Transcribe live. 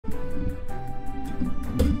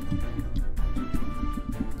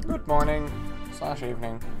morning /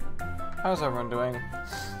 evening. How's everyone doing?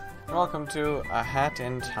 Welcome to A Hat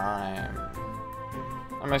in Time.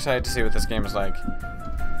 I'm excited to see what this game is like.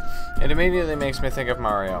 It immediately makes me think of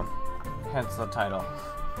Mario, hence the title.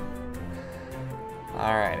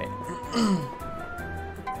 Alrighty.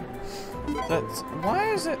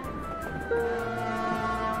 Why is it?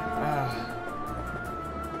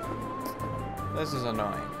 This is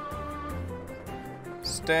annoying.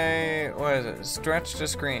 Stay, what is it? Stretch to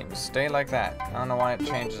screen. Stay like that. I don't know why it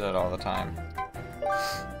changes it all the time.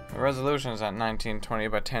 The resolution is at 1920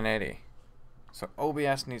 by 1080. So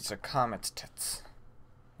OBS needs to calm its tits.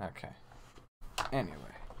 Okay. Anyway.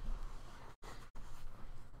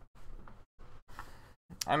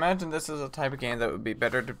 I imagine this is a type of game that would be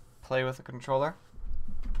better to play with a controller.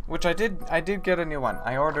 Which I did get a new one.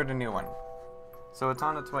 I ordered a new one. So it's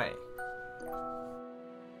on its way.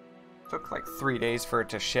 Took like 3 days for it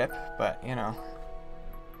to ship, but you know.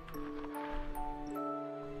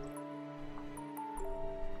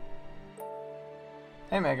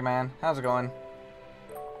 Hey Mega Man, how's it going?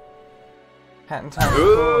 Hat and Time.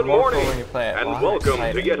 Good morning, when you play it. and welcome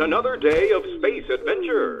to yet another day of space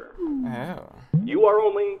adventure. Oh. You are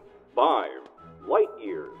only 5 light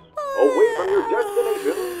years away from your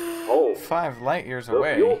destination, home. 5 light years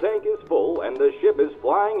away. The fuel tank is full, and the ship is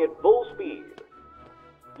flying at full speed.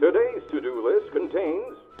 Today's to-do list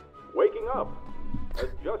contains waking up,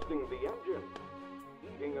 adjusting the engine,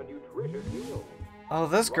 eating a nutritious meal. Oh,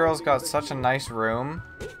 this girl's got such a nice room.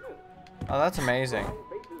 Oh, that's amazing.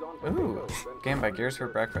 Ooh, Game by Gears for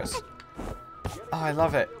breakfast. Oh, I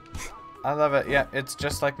love it. I love it. Yeah, it's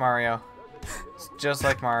just like Mario. It's just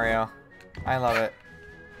like Mario. I love it.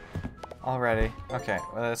 Already. Okay,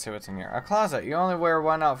 well, let's see what's in here. A closet. You only wear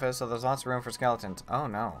one outfit, so there's lots of room for skeletons. Oh,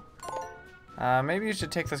 no. Maybe you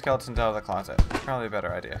should take the skeletons out of the closet. Probably a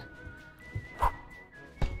better idea.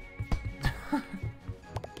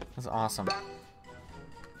 That's awesome.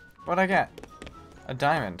 What'd I get? A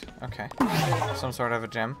diamond. Okay. Some sort of a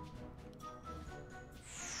gem.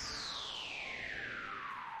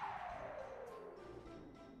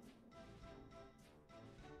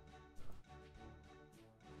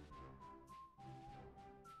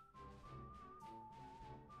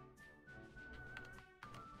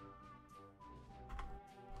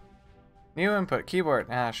 New input, keyboard.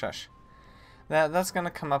 Ah, shush. That's gonna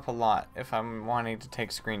come up a lot if I'm wanting to take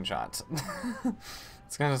screenshots.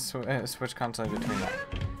 It's gonna switch constantly between that.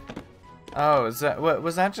 Oh, is that what?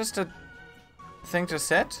 Was that just a thing to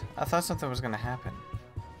sit? I thought something was gonna happen.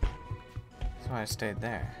 That's why I stayed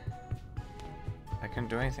there. I couldn't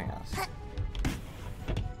do anything else.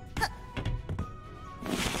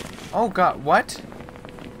 Oh God, what?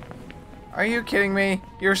 Are you kidding me?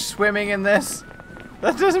 You're swimming in this?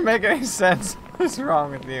 That doesn't make any sense. What's wrong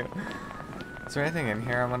with you? Is there anything in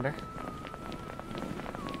here, I wonder?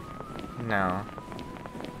 No.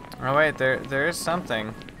 Oh wait, there is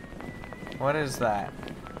something. What is that?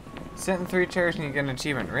 Sit in 3 chairs and you get an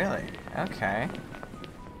achievement. Really? Okay.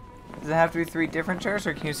 Does it have to be 3 different chairs,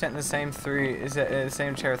 or can you sit in the same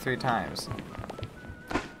same chair 3 times?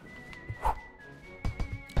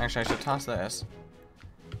 Actually, I should toss this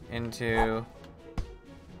into.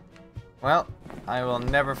 Well, I will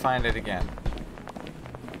never find it again.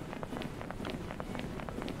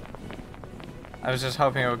 I was just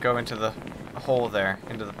hoping it would go into the hole there,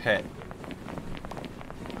 into the pit.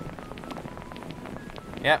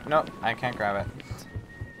 Yep, nope, I can't grab it.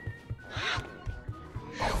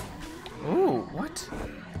 Ooh, what?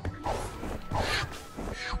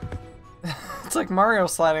 It's like Mario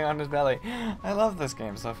sliding on his belly. I love this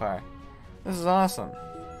game so far. This is awesome.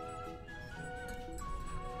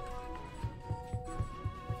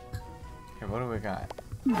 Okay, what do we got?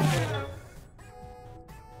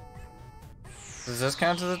 Does this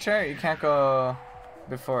count as a chair? You can't go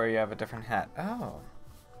before you have a different hat. Oh.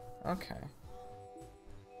 Okay.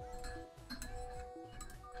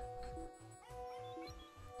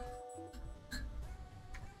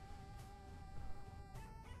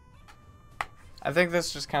 I think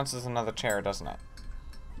this just counts as another chair, doesn't it?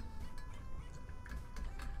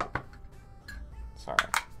 Sorry.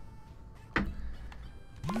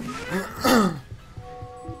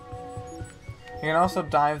 You can also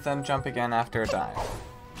dive, then jump again after a dive.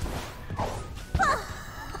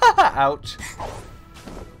 Ouch.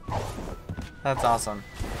 That's awesome.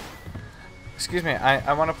 Excuse me,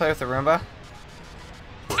 I want to play with the Roomba.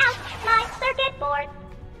 Ouch, my circuit board.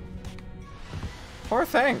 Poor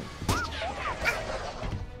thing.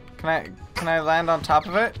 Can I land on top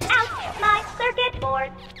of it? Ouch, my circuit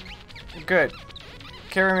board. Good.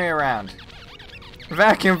 Carry me around.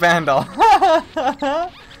 Vacuum Vandal.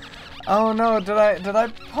 Oh no, did I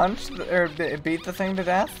punch or beat the thing to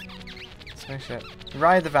death? Oh shit.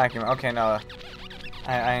 Ride the vacuum. Okay, no.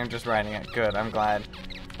 I am just riding it. Good, I'm glad.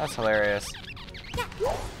 That's hilarious.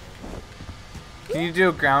 Can you do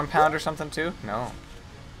a ground pound or something too? No.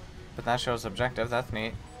 But that shows objective. That's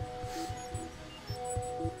neat.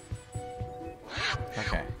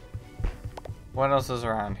 Okay. What else is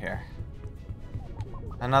around here?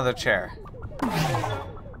 Another chair.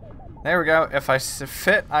 There we go. If I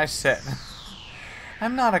fit, I sit.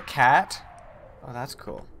 I'm not a cat. Oh, that's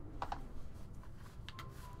cool.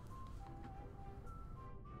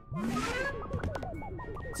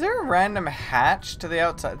 Is there a random hatch to the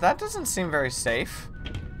outside? That doesn't seem very safe.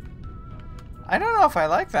 I don't know if I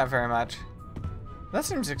like that very much. That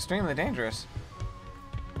seems extremely dangerous.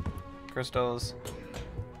 Crystals.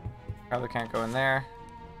 Probably can't go in there.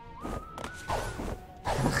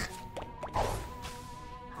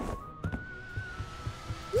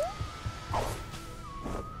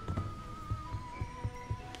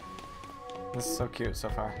 This is so cute so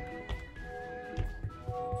far.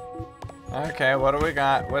 Okay, what do we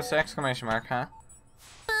got? What's the exclamation mark, huh?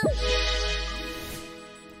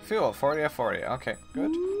 Fuel, 40 of 40. Okay,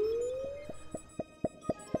 good.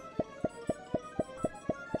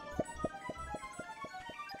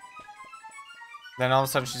 Then all of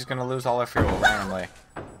a sudden she's gonna lose all her fuel randomly.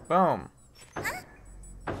 Boom.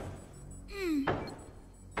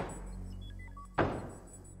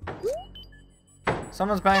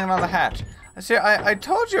 Someone's banging on the hatch. See, I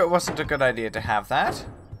told you it wasn't a good idea to have that.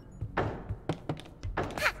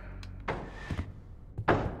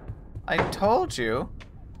 I told you.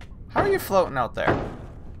 How are you floating out there?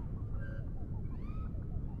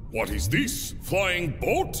 What is this? Flying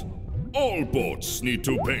boat? All boats need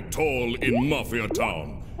to pay toll in Mafia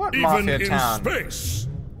Town. What even Mafia in Town? space.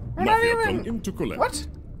 We're not Mafia even... come in to collect. What?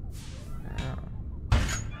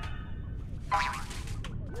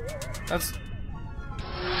 That's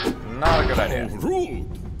not a good idea. How rude.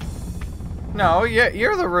 No,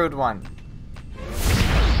 you're the rude one.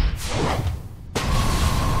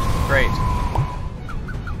 Great.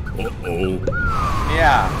 Uh-oh.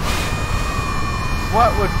 Yeah.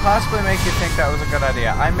 What would possibly make you think that was a good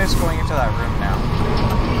idea? I miss going into that room now.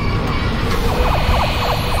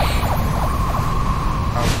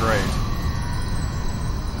 Oh, great.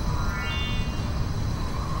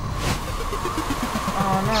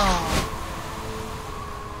 Oh, no.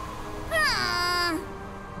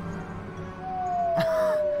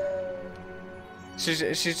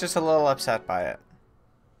 She's just a little upset by it.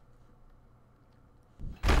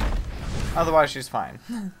 Otherwise, she's fine.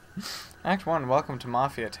 Act 1, welcome to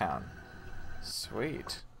Mafia Town.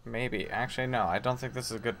 Sweet. Maybe. Actually, no, I don't think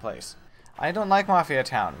this is a good place. I don't like Mafia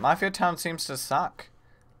Town. Mafia Town seems to suck.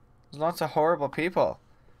 There's lots of horrible people.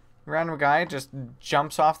 Random guy just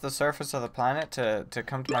jumps off the surface of the planet to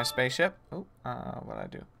come to my spaceship. Oh, what'd I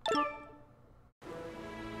do?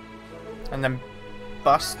 And then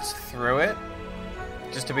busts through it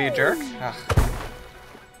just to be a jerk? Ugh.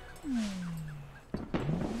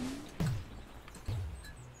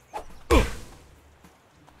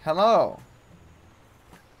 Hello.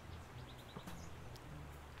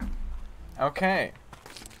 Okay.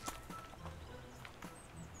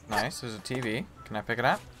 Nice, there's a TV. Can I pick it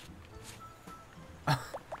up?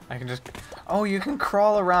 I can just... Oh, you can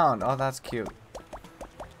crawl around. Oh, that's cute.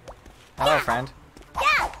 Hello, friend.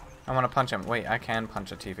 I want to punch him. Wait, I can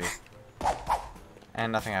punch a TV.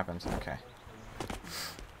 And nothing happens. Okay.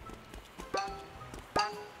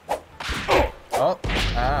 Oh,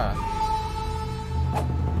 ah.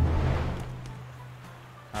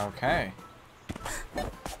 Okay.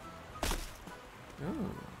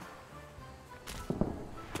 Ooh.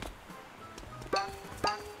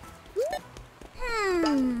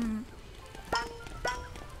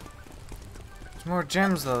 There's more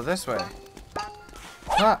gems though this way.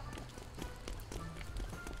 Ah.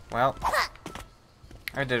 Well,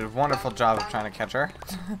 I did a wonderful job of trying to catch her.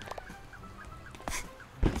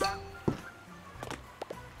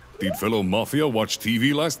 Did fellow Mafia watch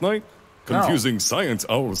TV last night? Confusing science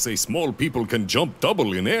owls say small people can jump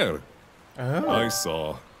double in air. Oh. I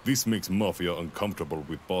saw. This makes Mafia uncomfortable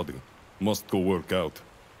with body. Must go work out.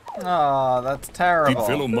 Oh, that's terrible. Did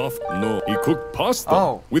fellow No, he cooked pasta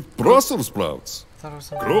Oh. with Brussels sprouts. Thought it was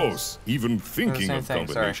something Gross. Even thinking same of thing,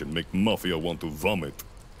 combination make Mafia want to vomit.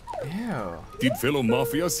 else. Ew. Did fellow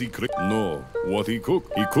Mafia secret? No. What he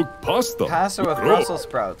cooked? He cooked pasta. Pasta with Gross. Brussels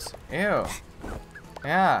sprouts. Ew.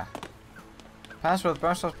 Yeah. Pasta with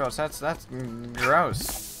Brussels sprouts. That's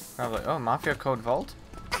gross. Probably. Oh, Mafia Code Vault?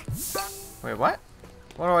 Wait, what?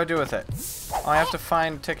 What do I do with it? Oh, I have to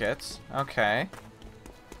find tickets. Okay.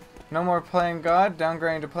 No more playing God,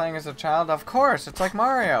 downgrading to playing as a child. Of course, it's like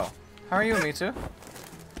Mario. How are you, Mitsu?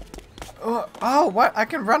 Oh, what? I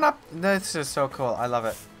can run up. This is so cool. I love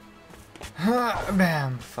it.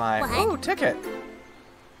 Bam, fly. Ooh, ticket.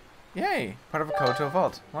 Yay, part of a code to a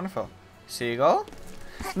vault. Wonderful. Seagull?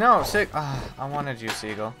 No, I wanted you,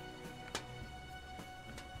 Seagull.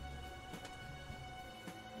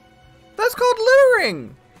 That's called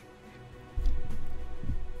luring!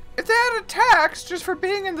 If they had a tax just for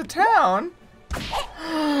being in the town...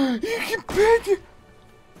 You can bet...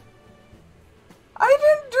 I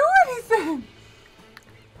didn't do anything!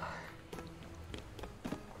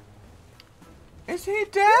 Is he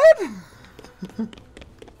dead?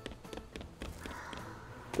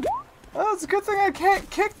 Oh, it's a good thing I can't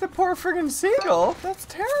kick the poor friggin' seagull. That's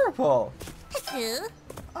terrible.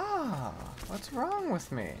 Ah, what's wrong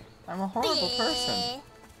with me? I'm a horrible person.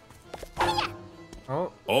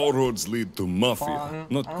 Oh. All roads lead to mafia.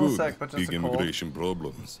 Not good. Big immigration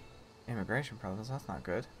problems. Immigration problems? That's not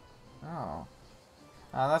good. Oh.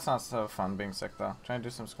 That's not so fun being sick, though. Trying to do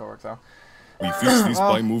some schoolwork, though. We fix this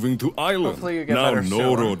by moving to island. Hopefully you get now better no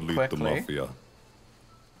soon, road lead quickly. to mafia.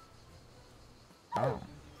 Oh.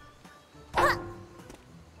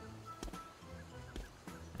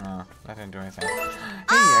 Oh, that didn't do anything. Hey,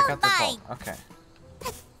 I got the ball. Okay.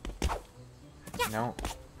 No.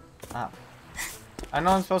 Ah. I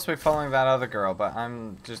know I'm supposed to be following that other girl, but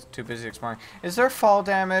I'm just too busy exploring. Is there fall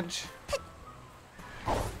damage?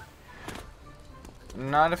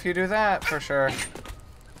 Not if you do that, for sure.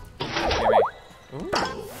 Gimme. Ooh.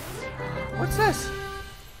 What's this?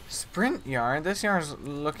 Sprint yarn. This yarn is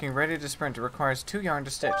looking ready to sprint. It requires 2 yarn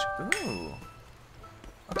to stitch. Ooh.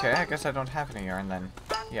 Okay, I guess I don't have any yarn then.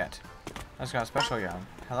 Yet. I just got a special yarn.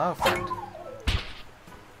 Hello, friend.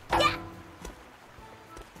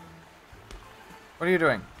 What are you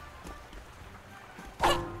doing?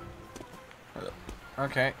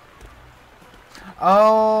 Okay.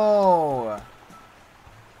 Oh!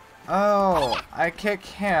 Oh, I kick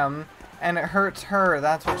him, and it hurts her.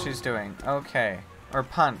 That's what she's doing. Okay. Or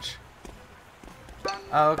punch.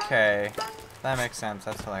 Okay. That makes sense.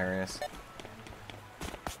 That's hilarious.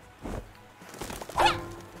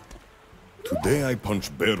 Today I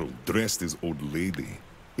punch Beryl dressed as old lady.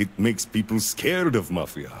 It makes people scared of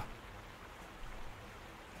mafia.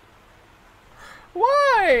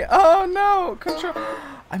 Why? Oh no!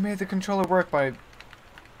 I made the controller work by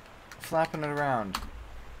flapping it around.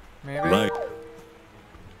 Maybe? Right.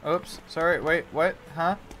 Oops. Sorry. Wait. What?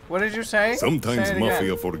 Huh? What did you say? Sometimes say it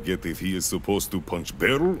mafia again. forget if he is supposed to punch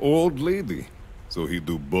Beryl or old lady. So he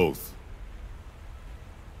do both.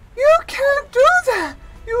 You can't do that!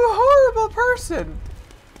 You horrible person!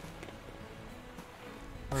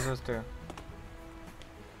 What does this do?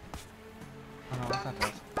 I don't know what that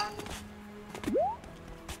does.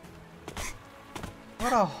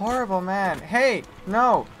 What a horrible man. Hey!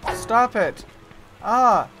 No! Stop it!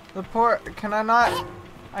 Ah! The poor... Can I not...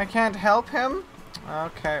 I can't help him?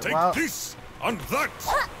 Okay, Take well... this and that!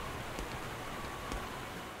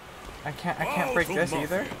 I can't break this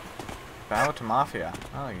either? Bow to Mafia.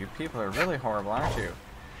 Oh, you people are really horrible, aren't you?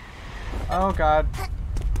 Oh, God.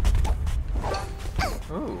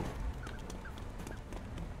 Ooh.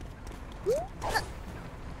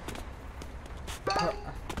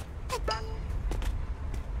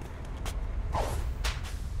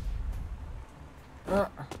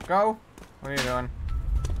 Go. What are you doing?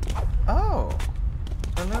 Oh.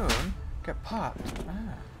 Balloon. Get popped.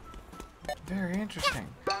 Ah. Very interesting.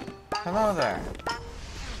 Hello there.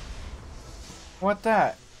 What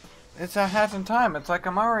that? It's a hat in time. It's like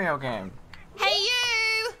a Mario game. Hey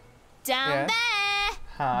you! Down Yes? there!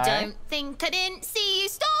 Hi. Don't think I didn't see you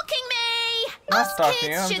stalking me! Not Us stalking kids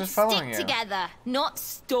you, I'm should just following stick you. together, not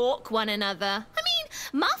stalk one another. I mean,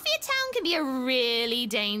 Mafia Town can be a really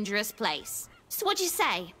dangerous place. So what'd you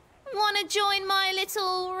say? Wanna join my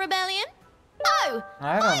little rebellion? Oh,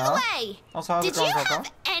 I don't by know. the way, Also, how's it did you going, Coco?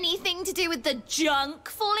 have anything to do with the junk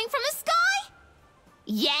falling from the sky?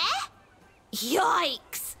 Yeah?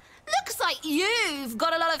 Yikes! Looks like you've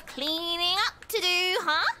got a lot of cleaning up to do,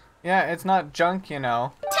 huh? Yeah, it's not junk, you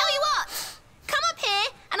know. Tell you what, come up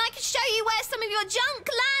here and I can show you where some of your junk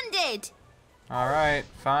landed. Alright,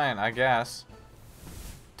 fine, I guess.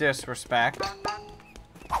 Disrespect.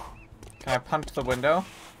 Can I punch the window?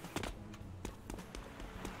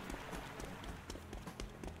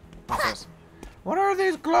 What's this? What are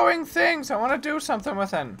these glowing things? I want to do something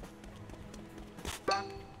with them.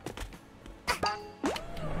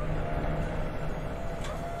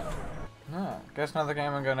 Guess another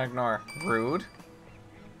game I'm gonna ignore. Rude.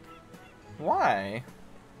 Why?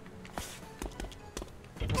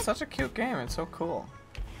 It's such a cute game. It's so cool.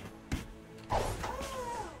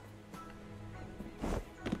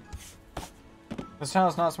 This channel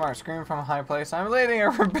is not smart. Scream from a high place. I'm leading a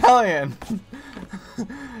rebellion.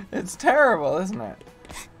 It's terrible, isn't it?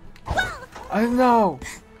 I know.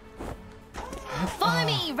 Follow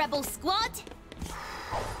me, rebel squad.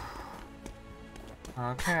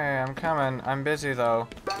 Okay, I'm coming. I'm busy though.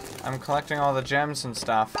 I'm collecting all the gems and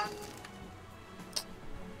stuff.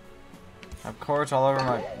 I have cords all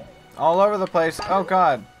over the place. Oh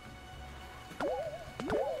god.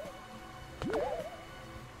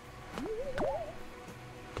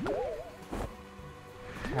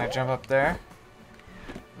 Can I jump up there?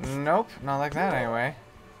 Nope, not like that anyway.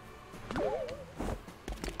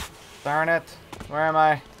 Darn it. Where am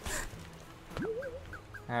I?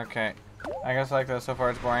 Okay. I guess like this. So far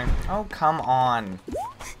it's boring. Oh, come on.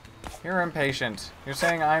 You're impatient. You're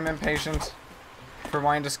saying I'm impatient for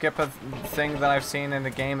wanting to skip a thing that I've seen in the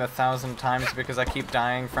game 1,000 times because I keep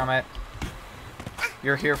dying from it?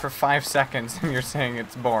 You're here for 5 seconds and you're saying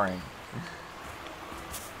it's boring.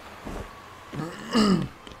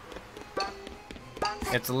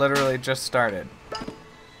 It's literally just started.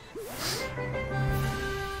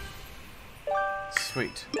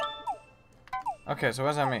 Sweet. Okay, so what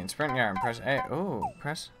does that mean? Sprint yarn, press A. Ooh,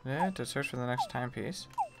 press A to search for the next timepiece.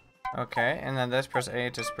 Okay, and then this, press A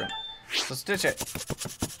to sprint. So stitch it.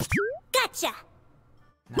 Gotcha!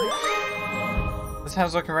 Nice. This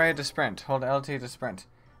house looking ready to sprint. Hold LT to sprint.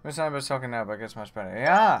 This time was talking now, but it gets much better.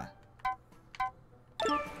 Yeah!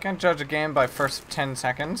 Can't judge a game by first 10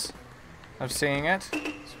 seconds of seeing it.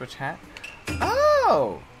 Switch hat.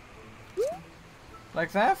 Oh!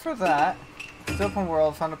 Like that for that. It's open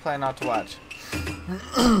world, fun to play, not to watch.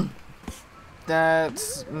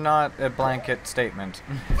 That's not a blanket statement.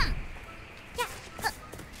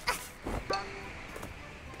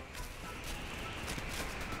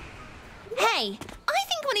 Hey, I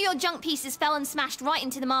think one of your junk pieces fell and smashed right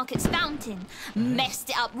into the market's fountain.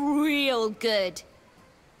 Messed it up real good.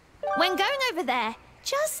 When going over there,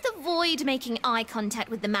 just avoid making eye contact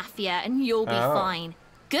with the Mafia and you'll be fine.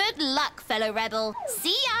 Good luck, fellow rebel.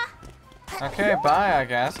 See ya! Okay, bye, I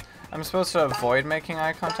guess. I'm supposed to avoid making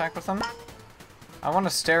eye contact with him? I want to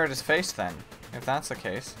stare at his face then, if that's the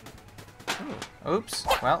case. Ooh. Oops.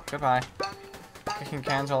 Well, goodbye. Kicking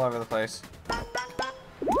cans all over the place.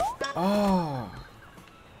 Oh.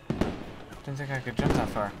 Didn't think I could jump that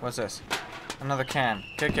far. What's this? Another can.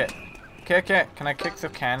 Kick it. Kick it. Can I kick the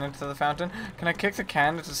can into the fountain? Can I kick the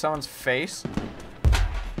can into someone's face?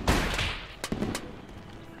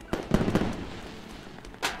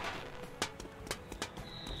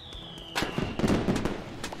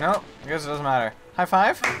 No, I guess it doesn't matter. High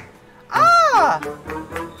five? Ah!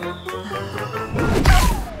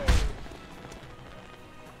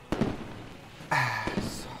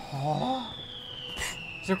 Asshole.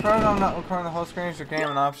 Is your program not recording the whole screen? Is your game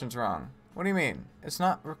and options wrong? What do you mean? It's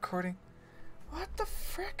not recording? What the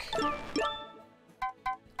frick?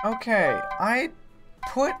 Okay, I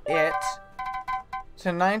put it to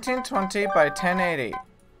 1920 by 1080.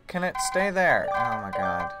 Can it stay there? Oh my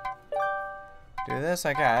god. Do this,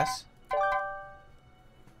 I guess.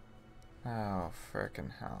 Oh, frickin'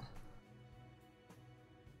 hell.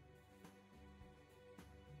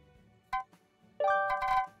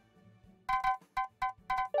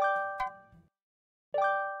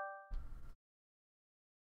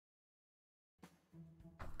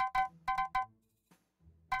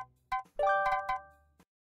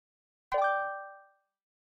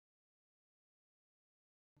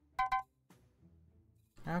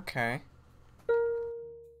 Okay.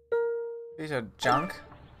 Piece of junk.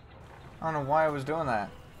 I don't know why I was doing that.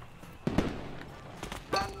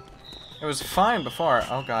 It was fine before.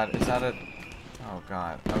 Oh god, is that it? Oh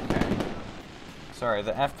god, okay. Sorry,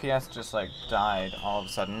 the FPS just like died all of a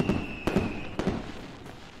sudden.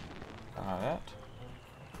 Got it.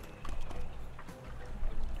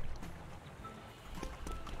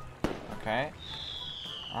 Okay.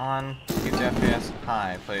 On. Keep the FPS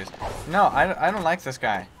high, please. No, I don't like this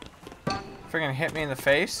guy. Friggin' hit me in the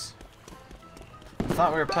face. I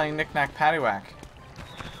thought we were playing Knick-Knack Paddywhack.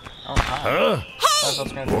 Oh, hi. That's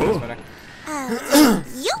what's gonna do this better.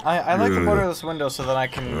 I like the borderless window so that I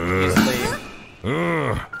can easily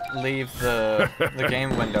leave the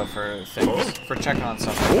game window for things, for checking on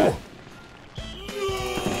stuff like that.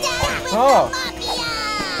 Oh!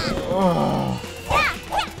 Oh!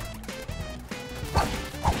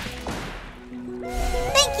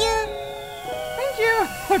 Thank you! Thank you!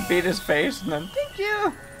 I beat his face and then, thank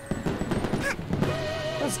you!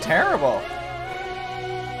 That's terrible.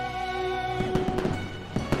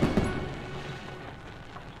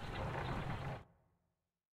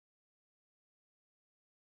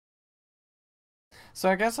 So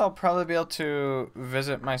I guess I'll probably be able to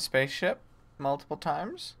visit my spaceship multiple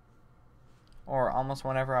times. Or almost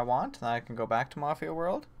whenever I want. Then I can go back to Mafia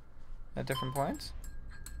World at different points.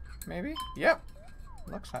 Maybe? Yep.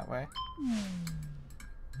 Looks that way.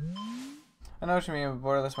 I know what you mean, but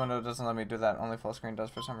borderless window doesn't let me do that. Only full screen does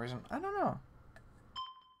for some reason. I don't know.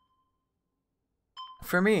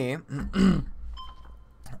 For me,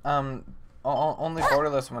 only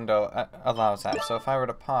borderless window allows that. So if I were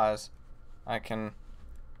to pause, I can...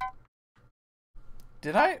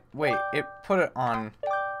 Did I? Wait, it put it on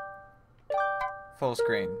full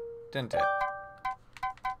screen, didn't it?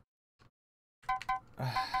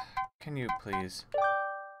 Can you please?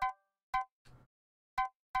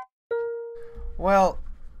 Well,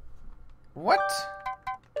 what?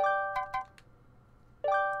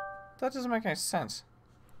 That doesn't make any sense.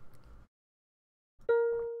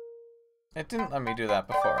 It didn't let me do that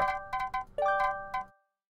before.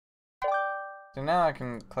 So now I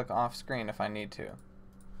can click off screen if I need to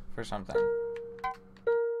for something.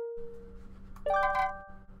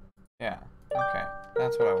 Yeah, okay.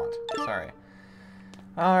 That's what I want. Sorry.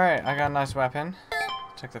 Alright, I got a nice weapon.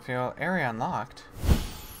 Check the fuel. Area unlocked.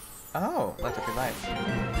 Oh, let there be light.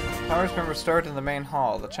 Power's been restored in the main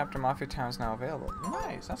hall. The chapter Mafia Town is now available.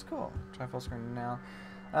 Nice, that's cool. Try full screen now.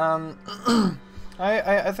 I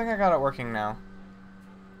think I got it working now.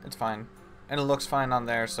 It's fine. And it looks fine on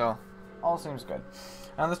there, so all seems good.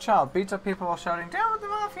 And the child beats up people while shouting, "Down with the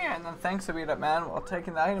Mafia!" and then thanks the beat up man while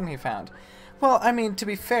taking the item he found. Well, I mean, to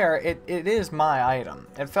be fair, it is my item.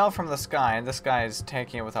 It fell from the sky, and this guy is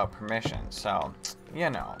taking it without permission, so,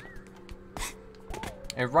 you know.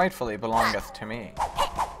 It rightfully belongeth to me.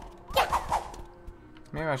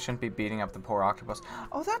 Maybe I shouldn't be beating up the poor octopus.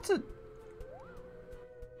 Oh, that's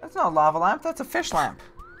not a lava lamp, that's a fish lamp.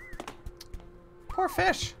 Poor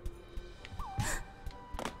fish.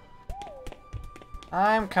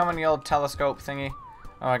 I'm coming, you old telescope thingy.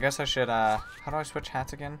 Oh, I guess I should, how do I switch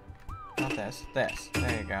hats again? Not this. This.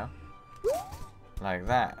 There you go. Like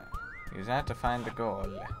that. Use that to find the goal.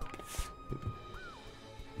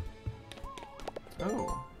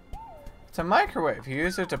 Ooh. It's a microwave. You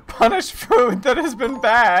use it to punish food that has been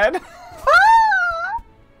bad.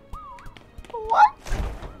 What?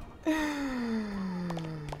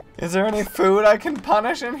 Is there any food I can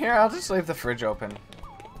punish in here? I'll just leave the fridge open.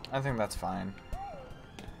 I think that's fine.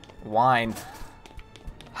 Wine.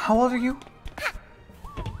 How old are you?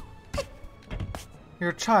 You're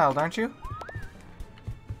a child, aren't you?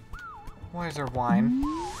 Why is there wine?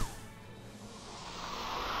 Ooh,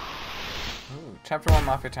 Chapter 1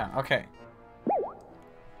 Mafia Town. Okay.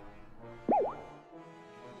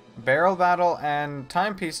 Barrel battle and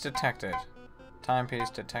timepiece detected. Timepiece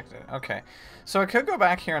detected. Okay. So I could go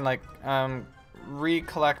back here and like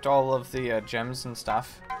recollect all of the gems and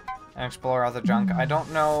stuff and explore other junk. I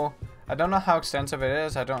don't know how extensive it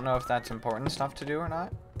is. I don't know if that's important stuff to do or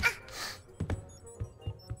not.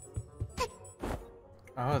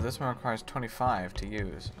 Oh, this one requires 25 to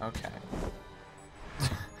use. Okay.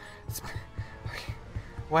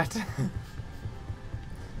 What?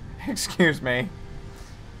 Excuse me.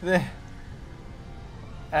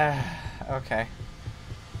 Okay.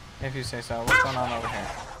 If you say so. What's going on over here?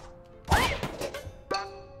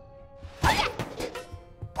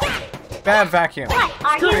 Bad vacuum. What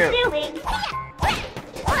are you doing?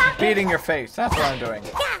 Beating your face. That's what I'm doing.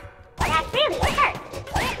 That really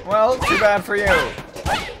hurt. Well, too bad for you.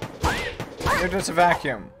 You're just a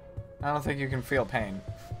vacuum. I don't think you can feel pain.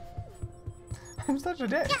 I'm such a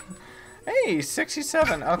dick. Hey,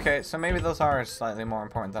 67. Okay, so maybe those are slightly more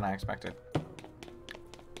important than I expected.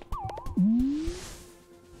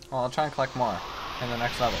 Well, I'll try and collect more in the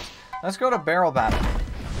next levels. Let's go to barrel battle.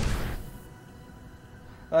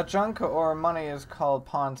 That junk or money is called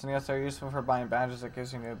pawns, and yes, they're useful for buying badges that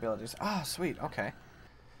gives you new abilities. Ah, sweet. Okay.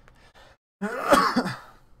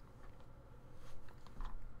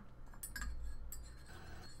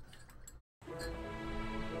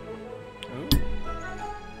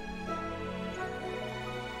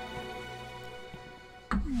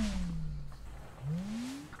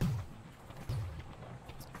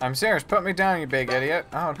 I'm serious. Put me down, you big idiot.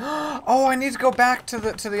 Oh, oh! I need to go back to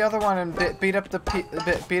the other one and beat up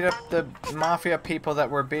the mafia people that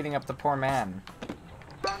were beating up the poor man.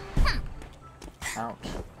 Ouch.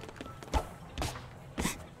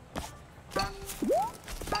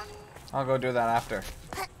 I'll go do that after.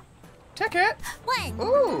 Ticket.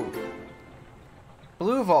 Ooh.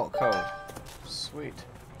 Blue vault code. Sweet.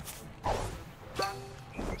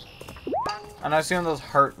 And I assume those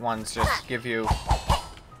hurt ones just give you.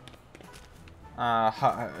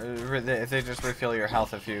 They just refill your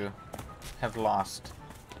health if you have lost.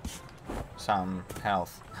 some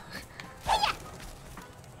health.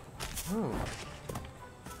 Ooh.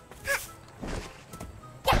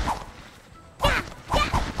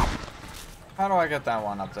 How do I get that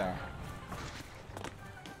one up there?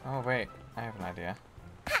 Oh wait, I have an idea.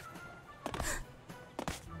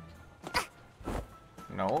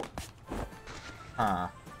 Nope. Huh.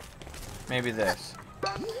 Maybe this.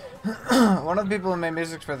 One of the people who made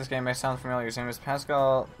music for this game may sound familiar. His name is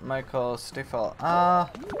Pascal Michael Stiefel.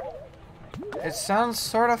 It sounds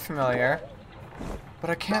sort of familiar,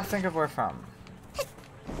 but I can't think of where from.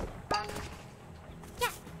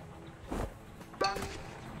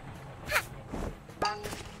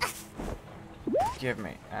 Give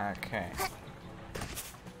me. Okay.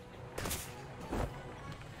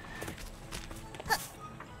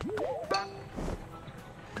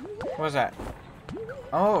 What was that?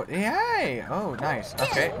 Oh, yay! Oh, nice.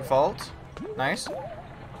 Okay, vault. Nice.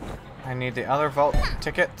 I need the other vault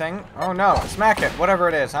ticket thing. Oh no, smack it. Whatever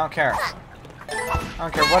it is, I don't care. I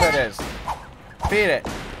don't care what it is. Beat it.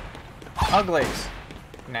 Uglies.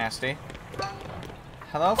 Nasty.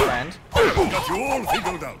 Hello, friend. Got you all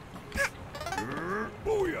figured out.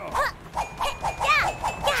 Booyah!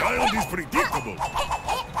 Child is predictable.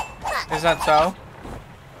 Is that so?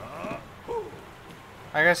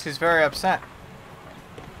 I guess he's very upset.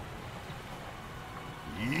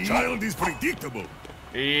 Child is predictable.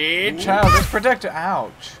 Child is predictable.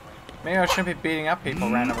 Ouch. Maybe I shouldn't be beating up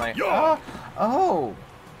people randomly. Oh. Oh.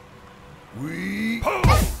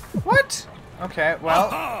 What? Okay,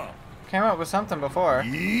 well, came up with something before.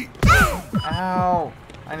 Ow.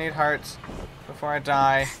 I need hearts before I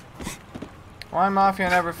die. Why Mafia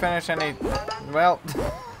never finish any... Well...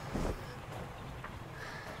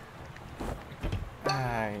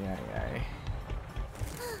 Ay, ay, ay.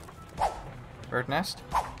 Bird nest.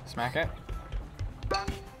 Smack it.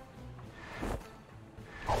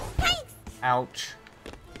 Ouch.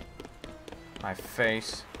 My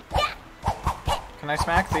face. Can I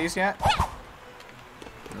smack these yet?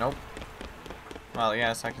 Nope. Well,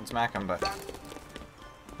 yes, I can smack them, but...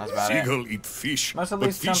 That's about Seagull eat fish, Must at but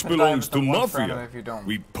least fish jump and dive belongs at to them once random Mafia. if you don't.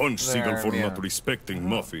 We punch There, Seagull for yeah. not respecting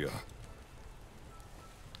Mafia.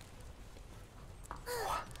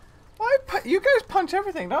 Why? You guys punch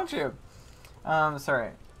everything, don't you? Sorry.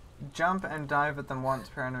 Jump and dive at them once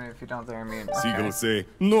per enemy if you don't, they're immune. Okay. Seagull say,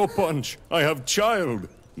 no punch, I have child.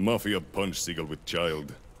 Mafia punch Seagull with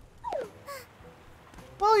child.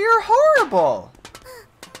 Well, you're horrible.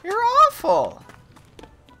 You're awful.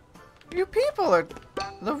 You people are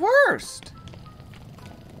the worst.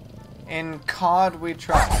 In COD we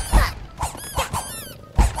trust.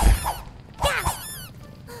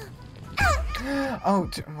 Oh,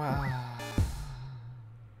 well.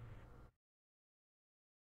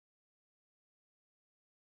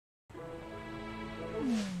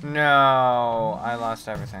 No, I lost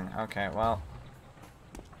everything. Okay, well.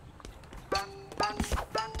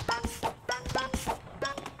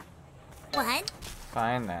 What?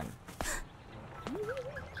 Fine then.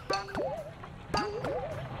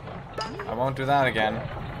 I won't do that again.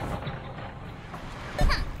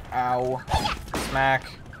 Ow. Smack.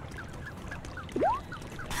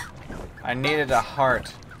 I needed a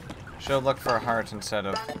heart. Should look for a heart instead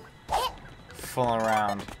of fooling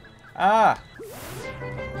around. Ah!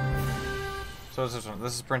 So what's this one?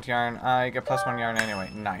 This is print yarn. I get +1 yarn anyway.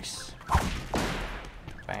 Nice.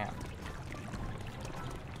 Bam.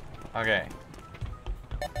 Okay.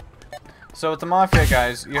 So with the Mafia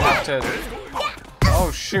guys, you have to...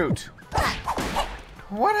 Oh shoot.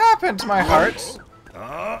 What happened to my hearts?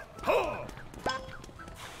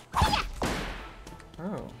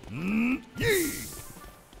 Ooh.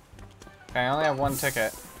 Okay, I only have one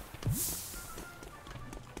ticket.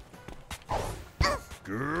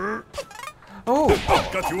 Oh!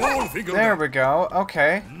 Got you all figured There out. we go.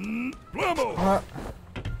 Okay. Bravo.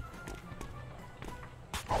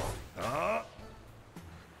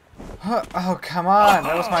 Oh, come on.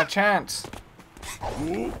 That was my chance.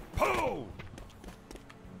 Pow.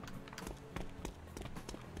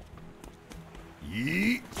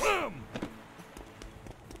 Yeet. Slam.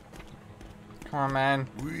 Come on, man.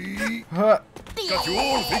 We Huh. got you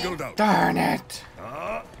all figured out. Darn it.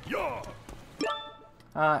 Yeah.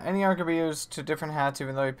 Any arc can be used to different hats,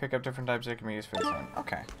 even though you pick up different types, it can be used for the same.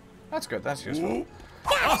 Okay. That's good. That's useful.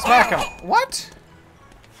 Smack him. What?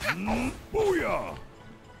 Booyah.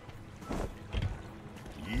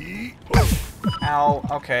 Yeet. Ow.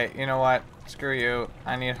 Okay, you know what? Screw you.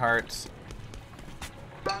 I need hearts.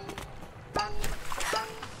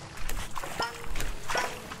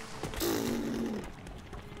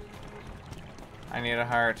 I need a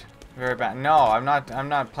heart. Very bad. No, I'm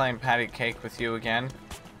not playing patty cake with you again.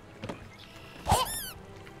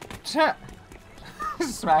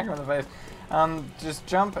 Smack him in the face. Just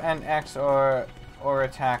jump and X or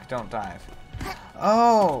attack, don't dive.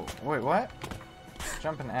 Oh, wait, what?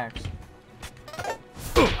 Jump and X.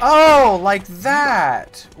 Oh, like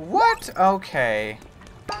that! What? Okay.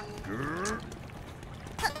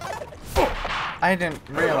 I didn't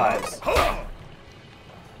realize.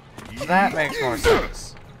 That makes more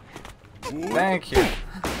sense. Thank you.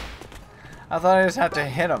 I thought I just had to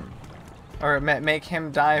hit him. Or make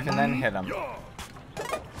him dive and then hit him.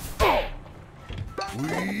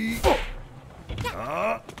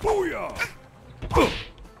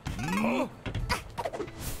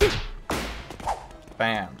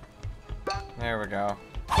 Bam. There we go.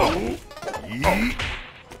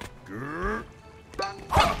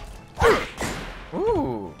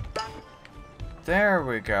 Ooh. There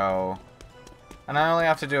we go. And I only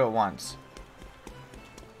have to do it once.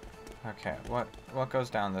 Okay, what goes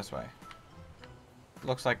down this way?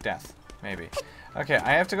 Looks like death, maybe. Okay,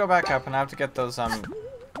 I have to go back up and I have to get those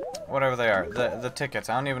whatever they are, the tickets.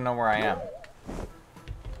 I don't even know where I am.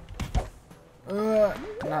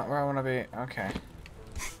 Not where I want to be. Okay.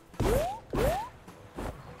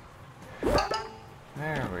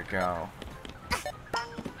 There we go.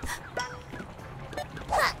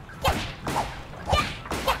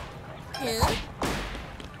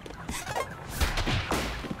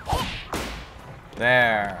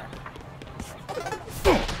 There.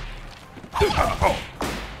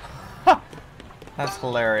 That's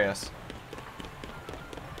hilarious.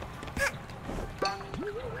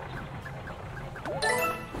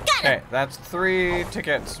 Okay, that's 3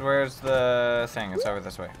 tickets. Where's the thing? It's over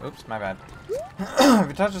this way. Oops, my bad. If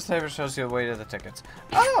you touch the save, it shows you the weight of the tickets.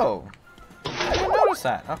 Oh! I didn't notice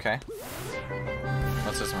that. Okay.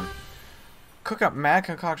 What's this one? Cook up mad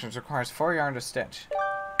concoctions requires 4 yarn to stitch.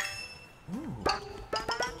 Ooh.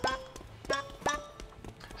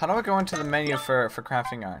 How do I go into the menu for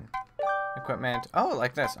crafting yarn? Equipment. Oh,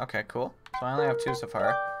 like this. Okay, cool. So I only have 2 so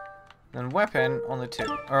far. Then weapon, only 2.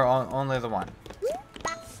 Or only the 1.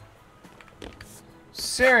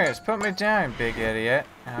 Serious, put me down, big idiot.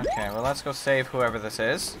 Okay, well let's go save whoever this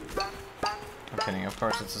is. I'm kidding, of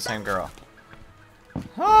course it's the same girl.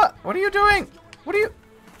 Ah! What are you doing? What are you...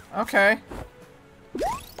 Okay.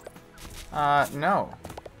 No.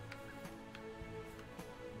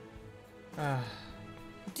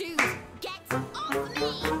 Dude, get off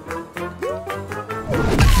me!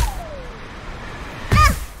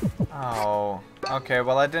 Oh. Okay,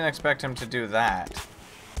 well I didn't expect him to do that.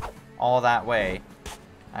 All that way.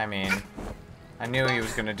 I mean, I knew he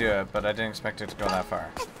was gonna do it, but I didn't expect it to go that far.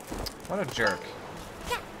 What a jerk.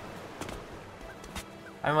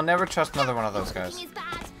 I will never trust another one of those guys. Cooking is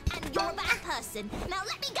bad, and you're a bad person. Now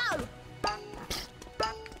let me go!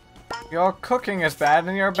 Your cooking is bad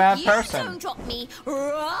and you're a bad If you person. don't drop me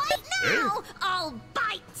right now, I'll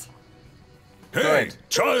bite! Hey, Good.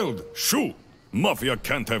 child, shoo! Mafia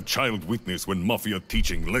can't have child witness when Mafia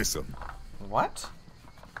teaching lesson. What?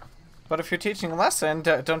 But if you're teaching a lesson,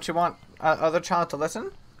 don't you want other child to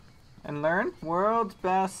listen? And learn? World's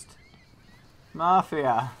best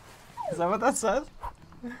Mafia. Is that what that says?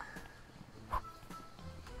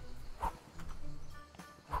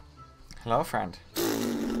 Hello, friend.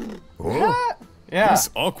 Oh, Yeah. it's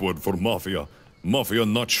awkward for Mafia. Mafia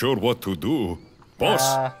not sure what to do.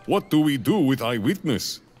 Boss, what do we do with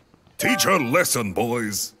eyewitness? Teach her lesson,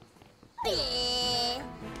 boys.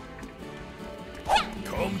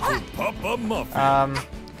 Come to Papa Mafia.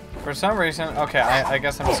 For some reason, okay, I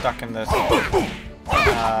guess I'm stuck in this.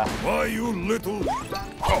 Why, you little...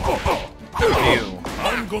 Ew.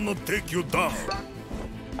 I'm gonna take you down.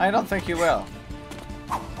 I don't think you will.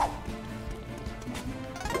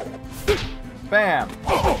 Bam.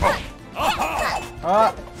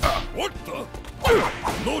 What the?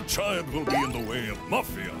 No child will be in the way of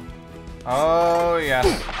Mafia. Oh, yes,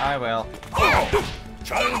 I will.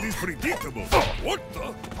 Child is predictable. What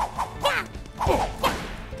the?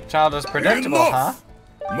 Child is predictable, Enough!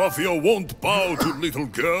 huh? Mafia won't bow to little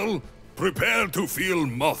girl. Prepare to feel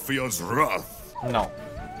Mafia's wrath. No.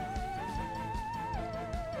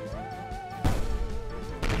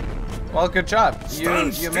 Well, good job. You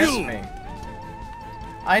missed still. me.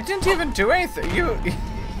 I didn't even do anything.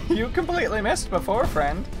 You completely missed before,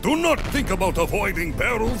 friend. Do not think about avoiding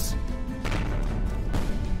barrels.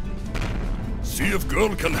 See if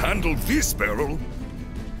girl can handle this barrel.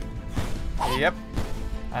 Yep.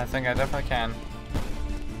 I think I definitely can.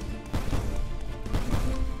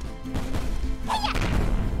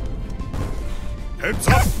 Heads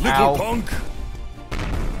up, little Ow. punk.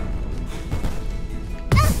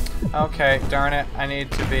 Okay, darn it. I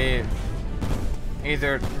need to be...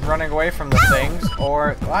 either running away from the things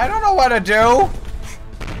or I don't know what to do.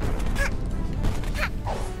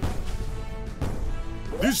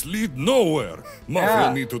 This lead nowhere. Mafia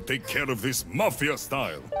Yeah. need to take care of this mafia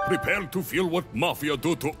style. Prepare to feel what mafia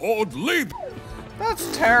do to old lady.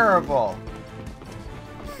 That's terrible.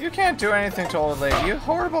 You can't do anything to old lady. You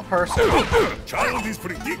horrible person. Child is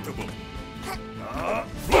predictable.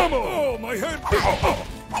 Flammo! Oh, my head!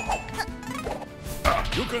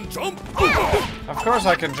 You can jump? Of course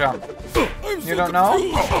I can jump. I'm so You don't know?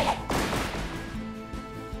 confused.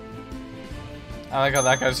 I like how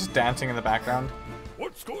that guy's just dancing in the background.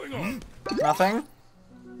 What's going on? Nothing?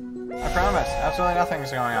 I promise. Absolutely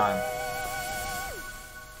nothing's going on.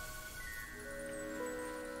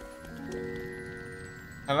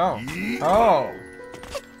 Hello. Oh.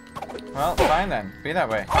 Well, fine then. Be that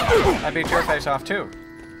way. I beat your face off too.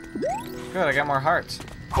 Good, I get more hearts.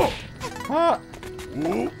 Ah.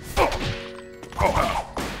 You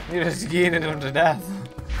just yeeted him to death.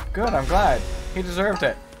 Good, I'm glad. He deserved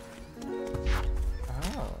it.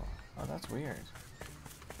 Oh. Oh, that's weird.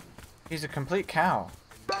 He's a complete cow.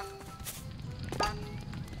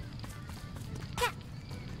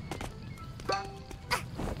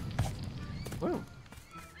 Woo.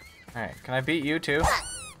 Alright, can I beat you too?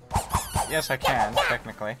 Yes, I can,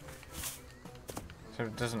 technically. So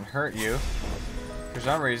it doesn't hurt you. For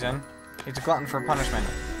some reason. He's a glutton for punishment.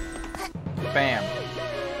 Bam.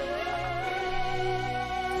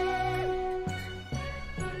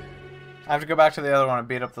 I have to go back to the other one and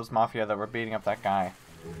beat up those mafia that were beating up that guy.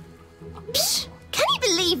 Psh, can you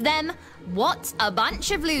believe them? What a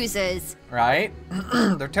bunch of losers. Right?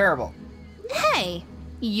 They're terrible. Hey,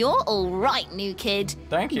 you're all right, new kid.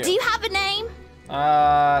 Thank you. Do you have a name?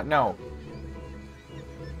 No.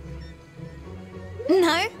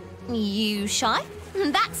 No? You shy?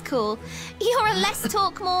 That's cool. You're a less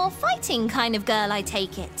talk, more fighting kind of girl, I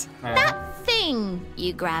take it. Yeah. That thing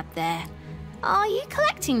you grabbed there, are you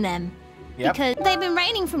collecting them? Yep. Because they've been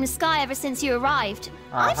raining from the sky ever since you arrived.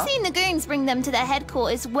 I've seen the goons bring them to their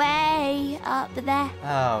headquarters way up there.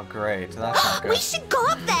 Oh, great. That's not We good. should go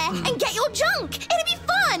up there and get your junk. It'll be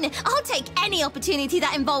fun. I'll take any opportunity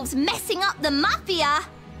that involves messing up the mafia.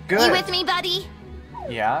 Good. You with me, buddy?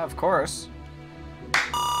 Yeah, of course.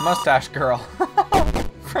 Mustache girl.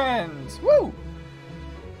 Friends. Woo!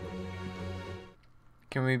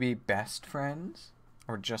 Can we be best friends?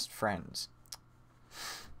 Or just friends?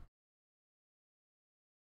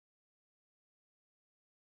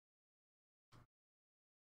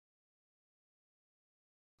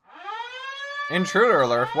 Intruder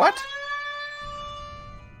alert. What?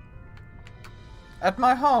 At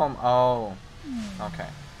my home. Oh. Okay.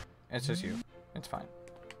 It's just you. It's fine.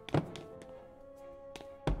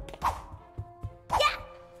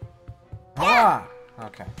 Ah!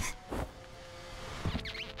 Okay.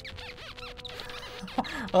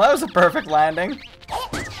 Well, that was a perfect landing.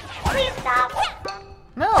 Please stop.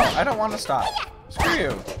 No, I don't want to stop. Screw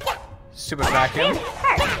you. Stupid vacuum.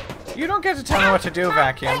 Hurt. You don't get to tell me what to do,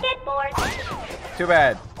 vacuum. Circuit board. Too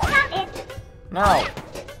bad. Stop it. No.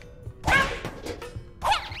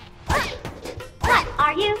 What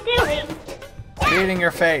are you doing? Beating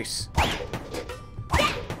your face.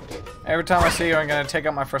 Every time I see you, I'm gonna take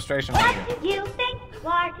out my frustration on What do you think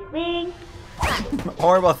you're doing? you.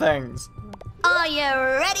 Horrible things. Are you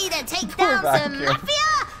ready to take Poor down some vacuum.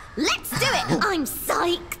 mafia? Let's do it. I'm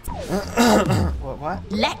psyched. What?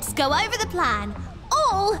 Let's go over the plan.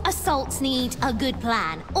 All assaults need a good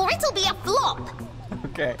plan, or it'll be a flop.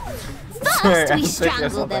 Okay. First, Sorry, we I'm thinking of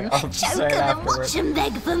strangle them, something. I'll choke say it them, and afterwards. watch them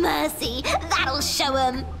beg for mercy. That'll show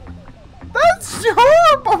them. That's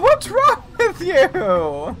horrible! What's wrong with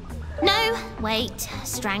you? No, wait.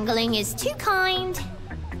 Strangling is too kind.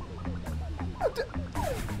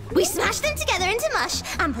 We smash them together into mush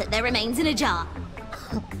and put their remains in a jar.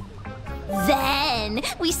 Then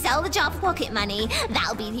we sell the jar for pocket money.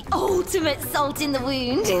 That'll be the ultimate salt in the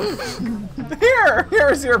wound.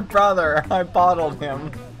 Here's your brother. I bottled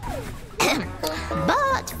him.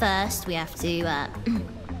 But first, we have to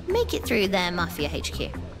make it through their Mafia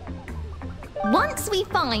HQ. Once we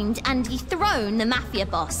find and dethrone the Mafia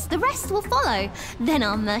boss, the rest will follow. Then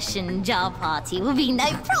our mush and jar party will be no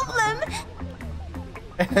problem.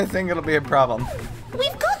 I think it'll be a problem.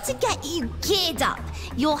 We've got to get you geared up.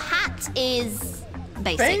 Your hat is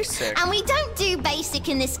basic. Basic? And we don't do basic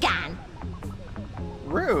in this gang.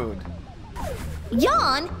 Rude.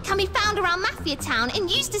 Yarn can be found around Mafia Town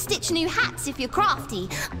and used to stitch new hats if you're crafty.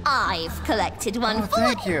 I've collected one Oh, for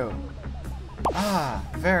thank you. Ah,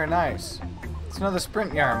 very nice. It's another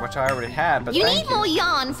sprint yarn, which I already had, but You thank need more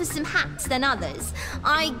yarn for some hats than others.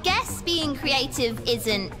 I guess being creative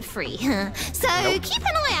isn't free. So keep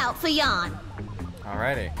an eye out for yarn.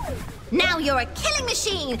 Alrighty. Now you're a killing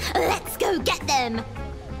machine. Let's go get them.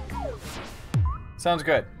 Sounds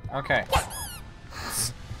good. Okay.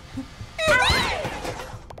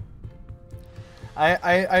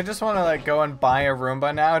 I just want to like go and buy a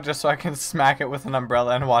Roomba now just so I can smack it with an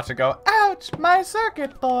umbrella and watch it go, ouch, my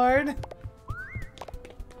circuit board.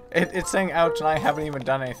 It's saying ouch and I haven't even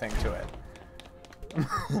done anything to it.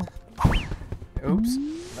 Oops,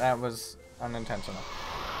 that was unintentional.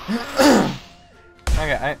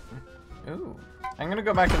 Okay, I'm gonna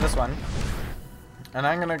go back to this one. And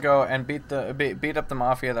I'm gonna go and beat up the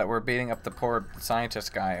mafia that were beating up the poor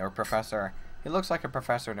scientist guy or professor. He looks like a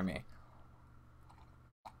professor to me.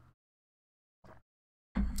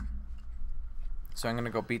 So I'm gonna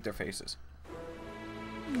go beat their faces.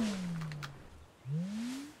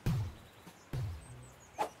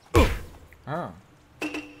 Oh.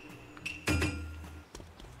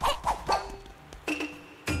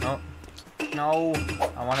 Oh. No.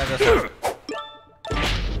 I wanted this.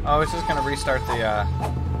 Oh, it's just gonna restart the,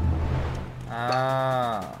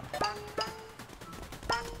 Ah.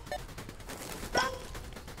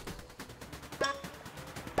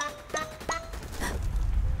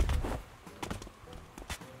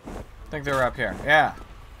 I think they were up here. Yeah.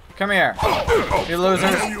 Come here. You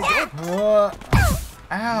losers.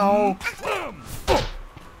 Ow.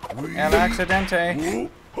 El accidente.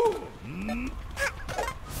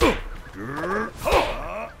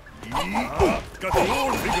 Got it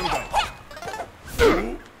all figured out.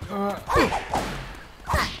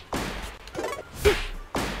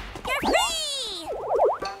 You're free!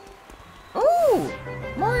 Ooh!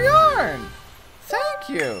 More yarn! Thank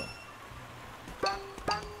you!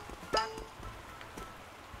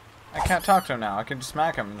 I can't talk to him now. I can just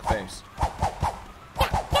smack him in the face.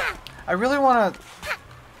 I really want to...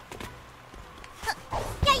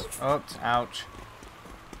 Oops, ouch.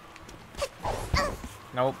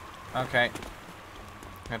 Nope. Okay.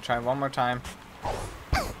 I'm gonna try one more time.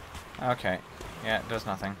 Okay. Yeah, it does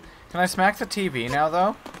nothing. Can I smack the TV now,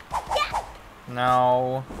 though?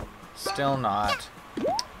 No. Still not.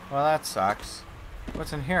 Well, that sucks.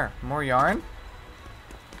 What's in here? More yarn?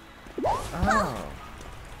 Oh.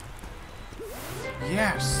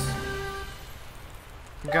 Yes.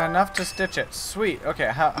 Got enough to stitch it. Sweet. Okay,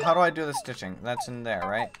 how do I do the stitching? That's in there,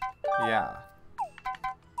 right? Yeah.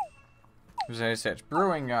 Zay stitch.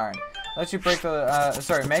 Brewing yarn. Lets you break the,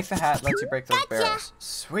 sorry, make the hat, lets you break those barrels.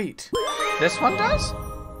 Sweet. This one does?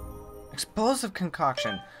 Explosive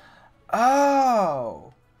concoction.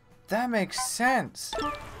 Oh! That makes sense.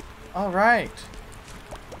 Alright.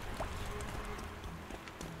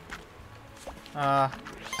 Yeah.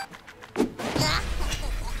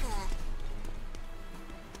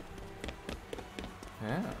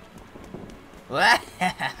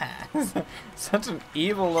 Such an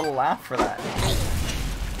evil little laugh for that.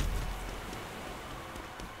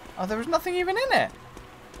 Oh, there was nothing even in it.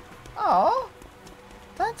 Oh,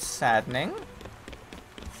 that's saddening.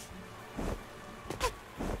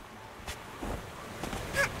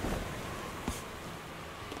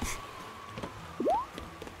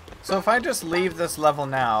 So if I just leave this level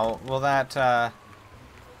now, will that,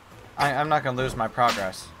 I'm not gonna lose my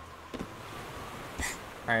progress.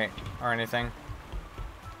 Alright, or anything.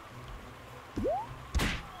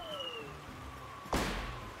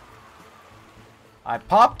 I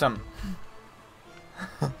popped him!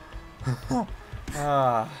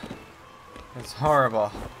 It's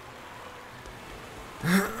horrible.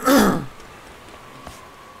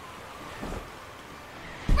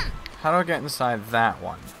 How do I get inside that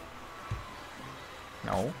one?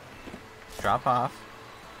 No. Drop off.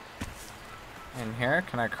 In here,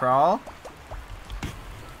 can I crawl?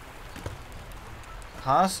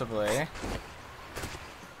 Possibly.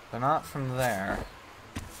 But not from there.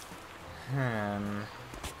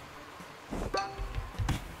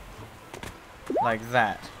 Like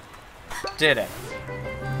that. Did it.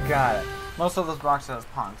 Got it. Most of those boxes have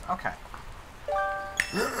pawns. Okay.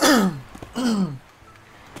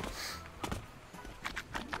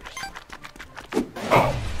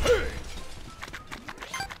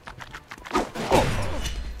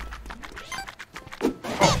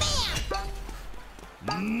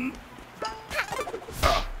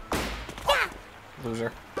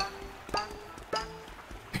 Loser.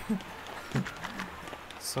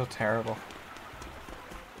 So terrible.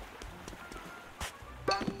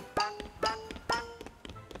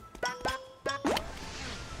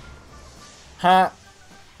 Huh.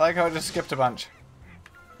 I like how I just skipped a bunch.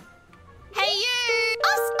 Hey you!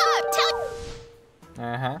 Us up!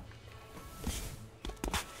 Uh-huh.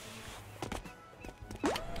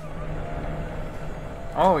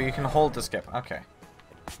 Oh, you can hold the skip. Okay.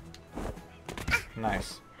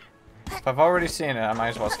 Nice. If I've already seen it, I might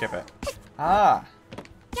as well skip it. Ah!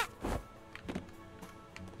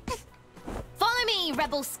 Follow me,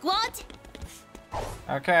 Rebel Squad!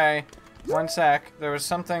 Okay. One sec. There was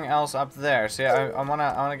something else up there. See, I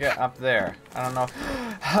wanna get up there. I don't know.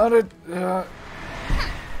 How did...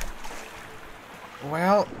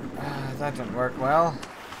 Well, that didn't work well.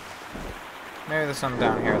 Maybe there's something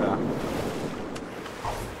down here, though.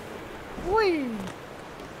 Whee!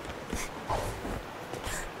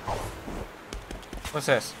 What's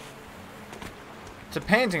this? It's a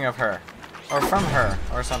painting of her. Or from her,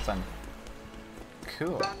 or something.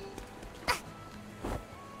 Cool.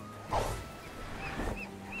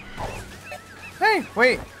 Hey,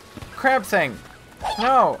 wait! Crab thing!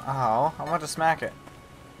 No! Oh, I want to smack it.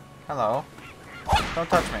 Hello. Don't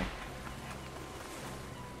touch me.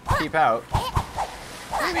 Keep out.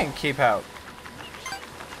 What do you mean, keep out?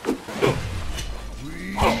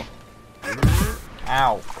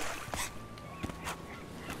 Ow.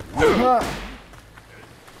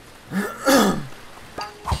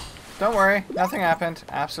 Don't worry, nothing happened.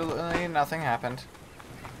 Absolutely nothing happened.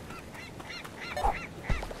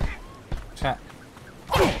 Chat.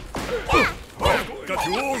 Got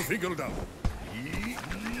you all figured out.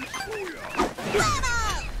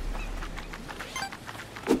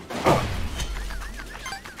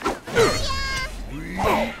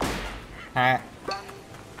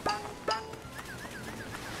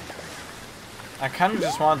 I kind of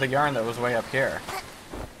just wanted the yarn that was way up here.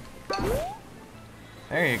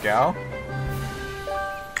 There you go.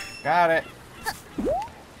 Got it.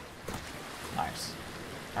 Nice.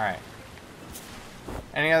 Alright.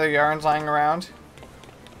 Any other yarns lying around?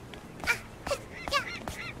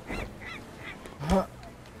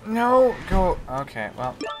 No, go. Okay,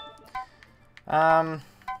 well. Can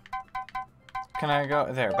I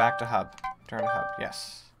go there? Back to hub. Turn to hub.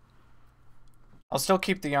 Yes. I'll still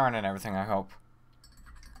keep the yarn and everything, I hope.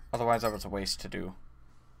 Otherwise, that was a waste to do.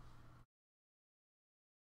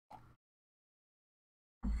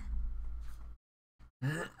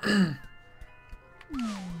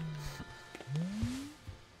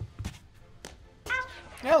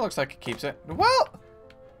 Yeah, it looks like it keeps it. Well,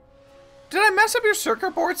 did I mess up your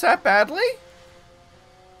circuit boards that badly?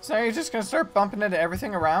 So now you're just gonna start bumping into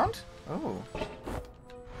everything around? Ooh.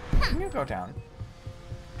 Can you go down?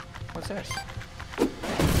 What's this?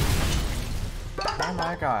 Oh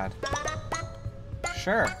my god.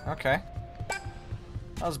 Sure, okay.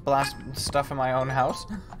 I was blasting stuff in my own house.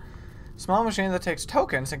 Small machine that takes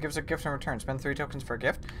tokens and gives a gift in return. Spend 3 tokens for a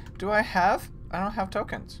gift. Do I have? I don't have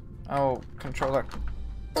tokens. Oh, controller.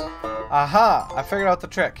 Aha! I figured out the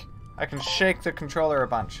trick. I can shake the controller a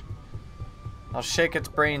bunch. I'll shake its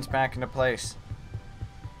brains back into place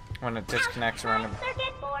when it disconnects around him.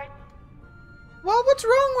 Well, what's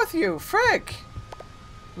wrong with you? Frick!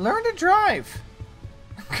 Learn to drive.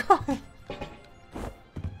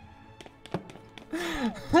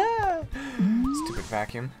 Stupid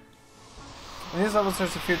vacuum. In these levels,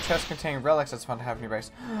 there's a few chests containing relics that's fun to have in your base.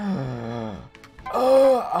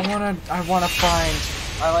 Oh, I wanna find.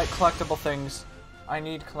 I like collectible things. I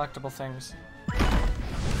need collectible things.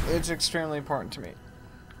 It's extremely important to me.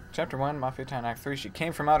 Chapter 1, Mafia Town Act 3. She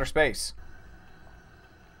came from outer space.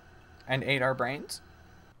 And ate our brains.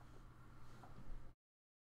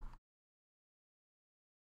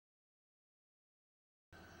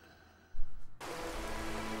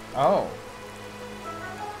 Oh.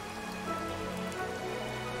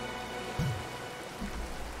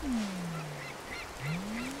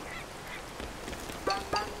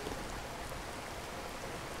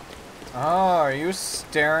 Oh, are you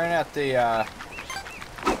staring at the,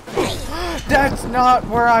 That's not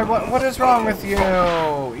where I want. What is wrong with you?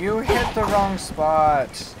 You hit the wrong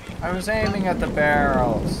spot. I was aiming at the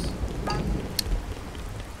barrels.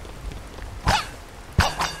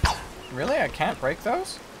 Really? I can't break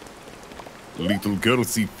those? Little girl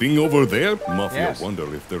see thing over there? Mafia Yes.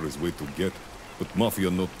 wonder if there is way to get. But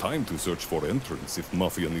Mafia no time to search for entrance if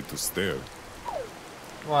Mafia need to stare.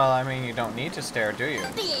 Well, I mean, you don't need to stare, do you?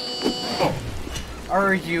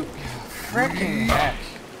 Are you... Frickin' heck.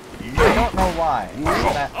 I don't know why.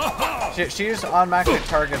 She just automatically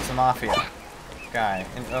targets the Mafia guy.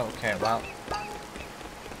 And, oh, okay, well...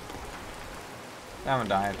 That one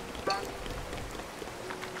died.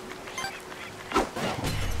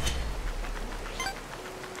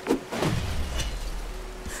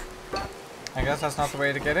 I guess that's not the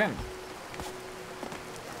way to get in.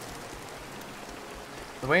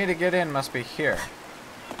 The way to get in must be here.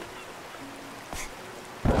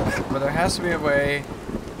 But there has to be a way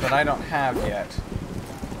that I don't have yet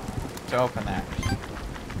to open that.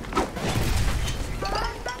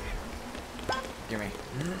 Gimme.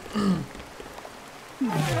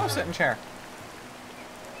 Oh, sit in chair.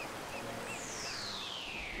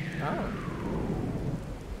 Oh.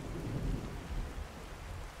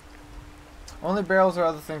 Only barrels or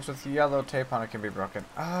other things with yellow tape on it can be broken.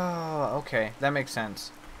 Oh, okay. That makes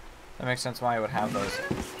sense. That makes sense why I would have those.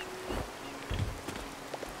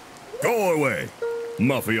 Go away!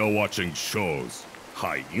 Mafia watching shows.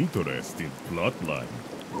 High interest in plotline.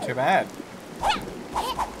 Too bad.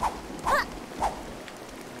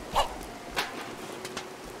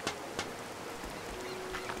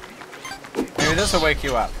 Maybe this will wake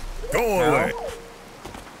you up. Go away!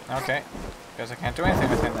 Okay. Guess I can't do anything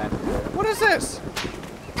with him then. What is this?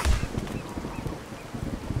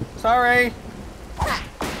 Sorry.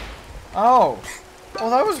 Oh. Well,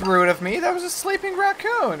 that was rude of me. That was a sleeping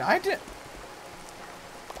raccoon. I did.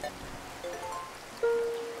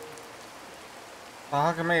 Well,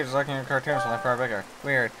 how come me just looking at cartoons when they're far bigger?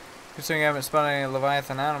 Weird. Considering you haven't spotted any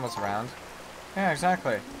Leviathan animals around. Yeah,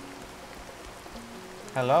 exactly.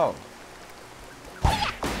 Hello.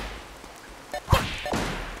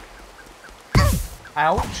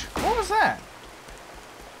 Ouch! What was that?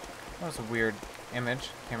 That was a weird image.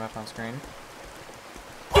 Came up on screen.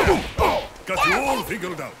 Got you all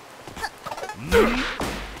figured out.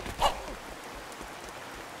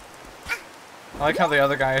 I like how the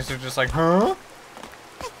other guys are just like, huh?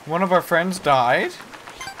 One of our friends died?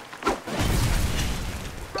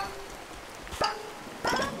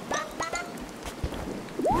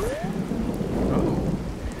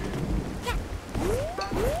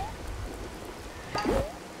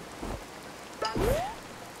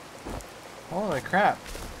 Holy crap.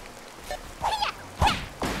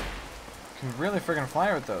 Can really friggin'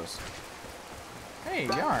 fly with those. Hey,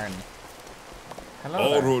 yarn. Hello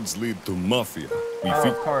All there. roads lead to Mafia. We Oh,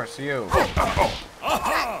 think. of course, you.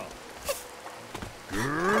 Aha!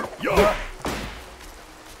 Yeah.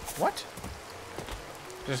 What?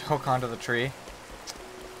 Just hook onto the tree.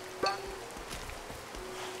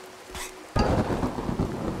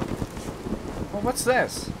 Well, what's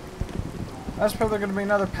this? That's probably going to be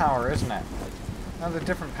another power, isn't it? Another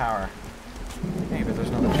different power. Hey, but there's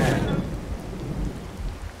another chair.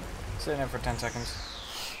 Sit in it for 10 seconds.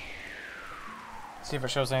 See if it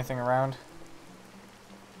shows anything around.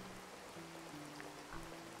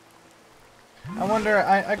 I wonder,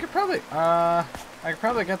 I could probably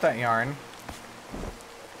get that yarn.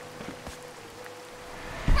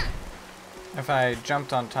 If I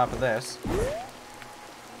jumped on top of this.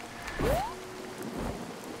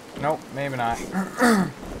 Nope, maybe not.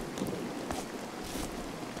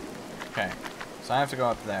 Okay, so I have to go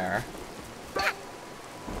up there.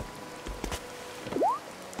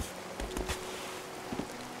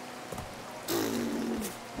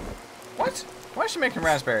 What? Why is she making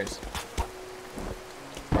raspberries?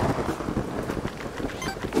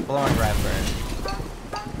 Blowing raspberries.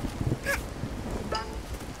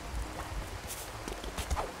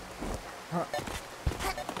 Huh.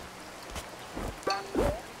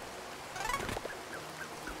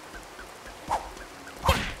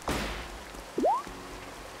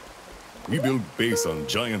 We build base on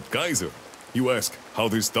giant geyser. You ask, how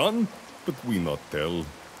this done? But we not tell.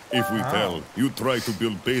 If we tell, you try to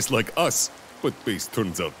build base like us, but base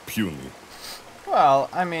turns out puny. Well,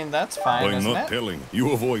 I mean, that's fine, By isn't not it? telling,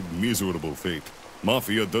 you avoid miserable fate.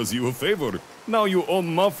 Mafia does you a favor. Now you owe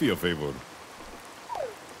Mafia favor.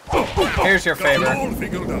 Here's your Got it favor. all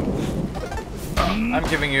figured out. I'm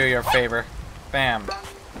giving you your favor. Bam.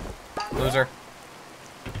 Loser.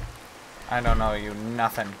 I don't know you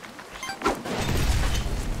nothing.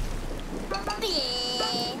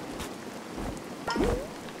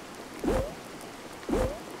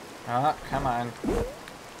 Ah, come on.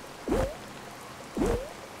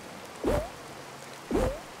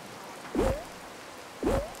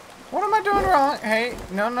 What am I doing wrong? Hey,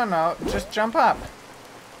 no, no, no. Just jump up.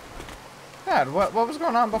 God, what was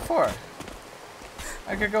going on before?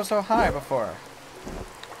 I could go so high before.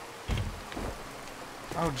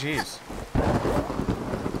 Oh, jeez.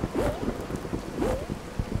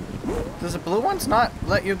 Does the blue ones not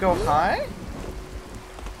let you go high?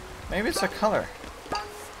 Maybe it's the color.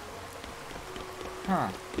 Huh.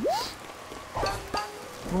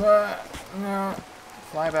 What? No.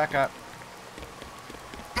 Fly back up.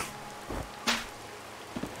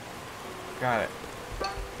 Got it.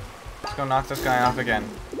 Let's go knock this guy off again.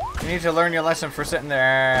 You need to learn your lesson for sitting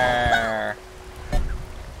there.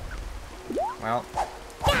 Well,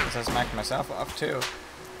 I guess I smacked myself off too.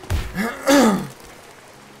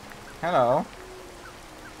 Hello.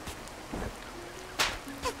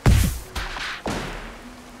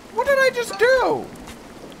 did I just do?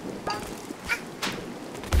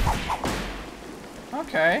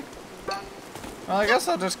 Okay. Well, I guess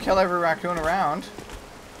I'll just kill every raccoon around.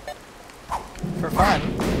 For fun.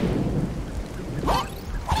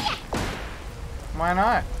 Why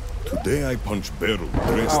not? Today I punch barrel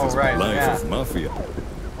dressed as right, Life yeah. of Mafia.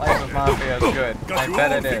 Life of Mafia is good. I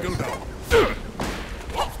bet it is.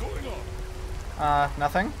 What's going on?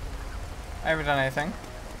 Nothing? I haven't done anything.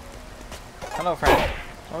 Hello, friend.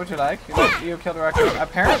 What would you like? You killed a raccoon?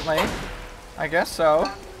 Apparently. I guess so.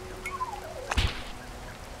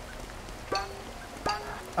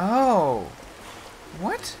 Oh.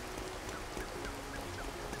 What?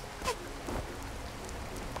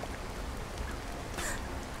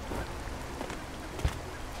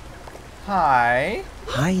 Hi.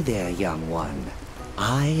 Hi there, young one.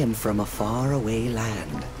 I am from a faraway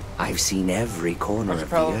land. I've seen every corner What's of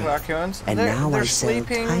the the problem with earth, raccoons? and They're now I sell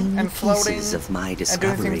sleeping tiny and floating pieces of my and doing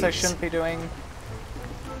things they discoveries. shouldn't be doing.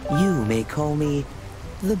 You may call me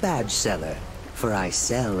the badge seller, for I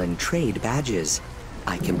sell and trade badges.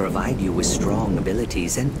 I can provide you with strong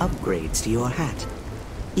abilities and upgrades to your hat.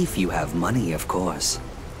 If you have money, of course.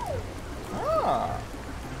 Ah.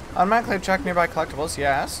 Automatically check nearby collectibles,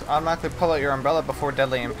 yes. Automatically pull out your umbrella before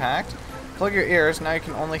deadly impact. Plug your ears, now you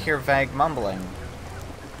can only hear vague mumbling.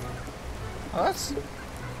 Oh, that's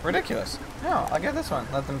ridiculous. No, I'll get this one.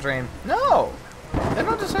 Let them dream. No! They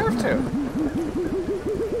don't deserve to.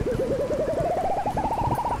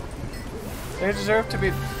 They deserve to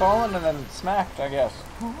be fallen and then smacked, I guess.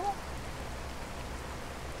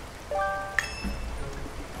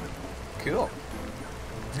 Cool.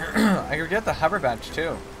 I could get the hover badge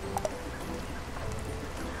too.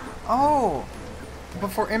 Oh!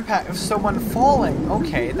 Before impact of someone falling.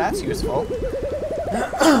 Okay, that's useful.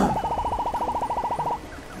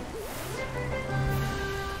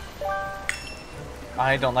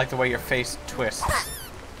 I don't like the way your face twists.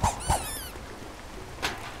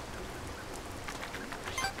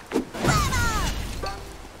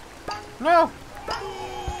 No!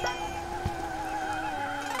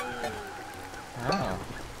 Oh.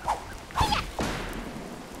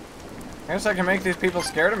 I guess I can make these people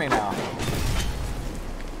scared of me now.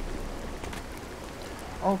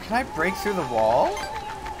 Oh, can I break through the wall?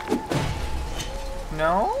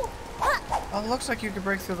 No? Oh, it looks like you could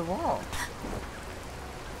break through the wall.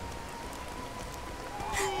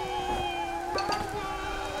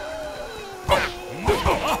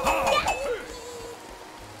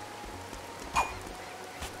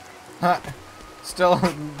 Huh. Still,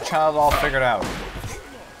 child all figured out.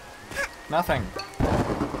 Nothing.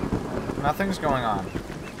 Nothing's going on.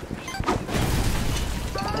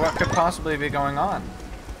 What could possibly be going on?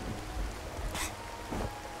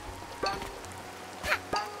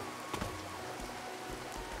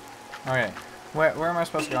 Okay. Where am I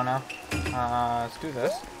supposed to go now? Let's do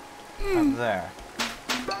this. Up there.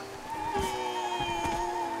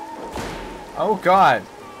 Oh god!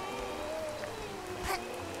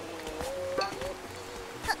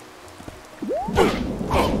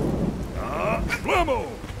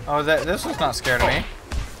 Oh, this was not scared of me.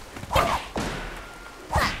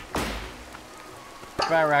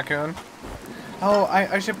 Bye, raccoon. Oh,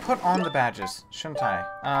 I should put on the badges, shouldn't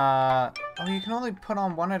I? Oh, you can only put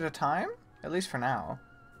on one at a time? At least for now.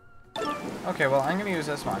 Okay, well, I'm gonna use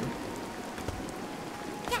this one.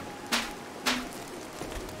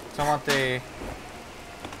 So I want the,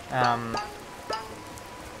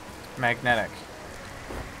 magnetic.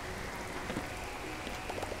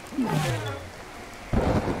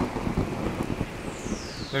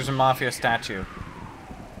 There's a mafia statue.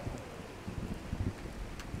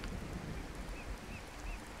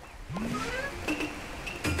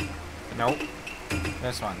 Nope.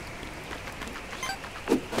 This one.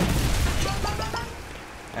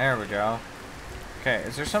 There we go. Okay,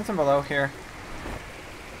 is there something below here?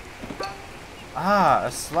 Ah,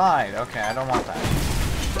 a slide. Okay, I don't want that.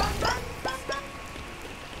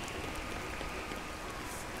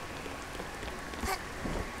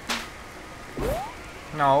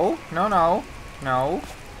 No, no, no, no.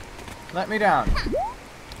 Let me down.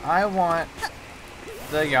 I want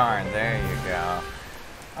the yarn. There you go.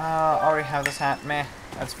 Already have this hat. Meh,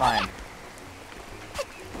 that's fine.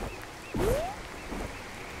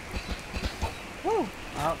 Woo!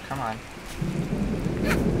 Oh, come on.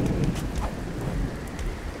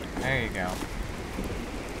 There you go.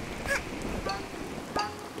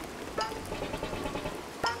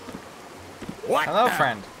 What? Hello,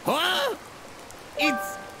 friend. Huh?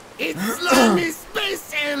 It's slimy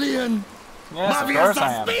space alien. Yes, of Mafia's course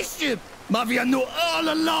I a am. spaceship. Mafia knew all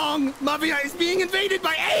along. Mafia is being invaded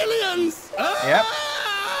by aliens. Yep.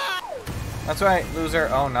 That's right, loser.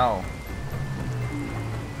 Oh no.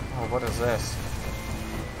 Oh, what is this?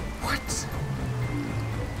 What?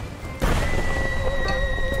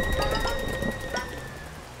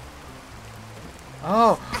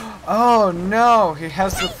 Oh, oh no, he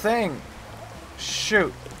has the thing.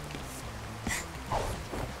 Shoot.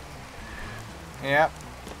 Yep.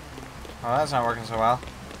 Oh, that's not working so well.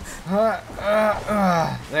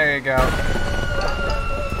 There you go.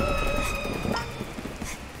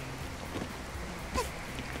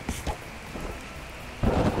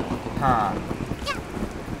 Huh.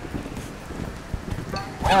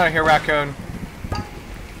 Out of here, raccoon.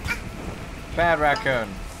 Bad raccoon.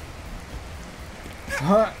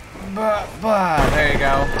 There you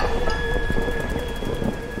go.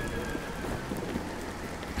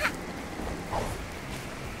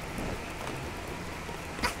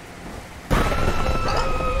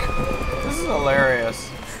 This is hilarious.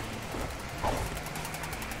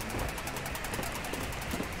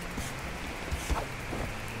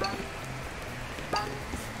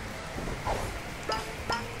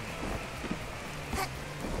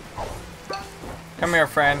 Come here,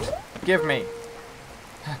 friend. Give me.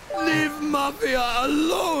 Leave Mafia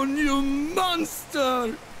alone, you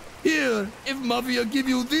monster! Here, if Mafia give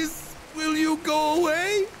you this, will you go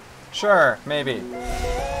away? Sure, maybe.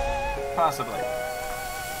 Possibly.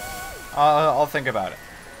 I'll think about it.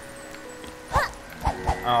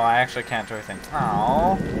 Oh, I actually can't do anything.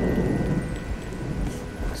 Oh,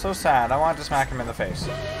 so sad. I wanted to smack him in the face.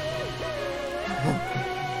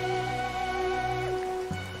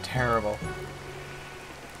 Terrible.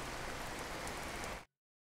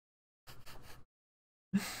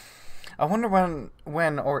 I wonder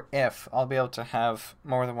when or if I'll be able to have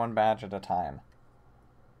more than one badge at a time.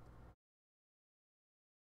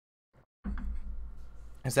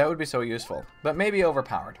 Because that would be so useful, but maybe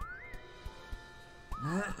overpowered.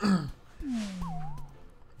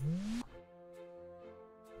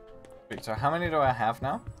 Wait, so how many do I have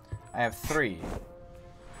now? I have 3.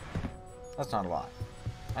 That's not a lot.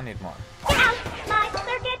 I need more. My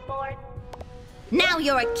circuit board. Now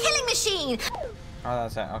you're a killing machine! Oh,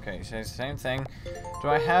 that's it. Okay, so it's the same thing. Do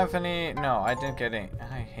I have any? No, I didn't get any.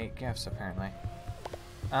 I hate GIFs, apparently.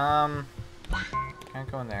 Can't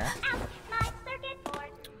go in there. My circuit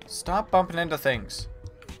board. Stop bumping into things.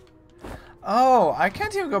 Oh, I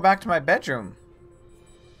can't even go back to my bedroom.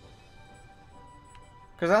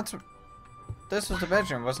 Because that's... This was the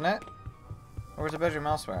bedroom, wasn't it? Or was the bedroom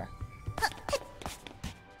elsewhere?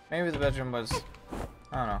 Maybe the bedroom was...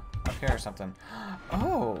 I don't know. Up here or something.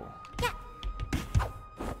 Oh!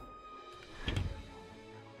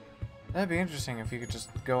 That'd be interesting if you could just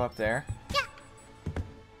go up there.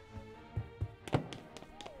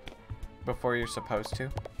 Before you're supposed to.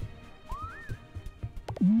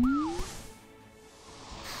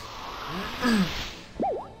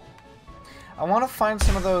 I want to find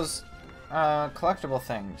some of those collectible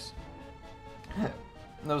things.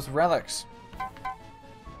 Those relics.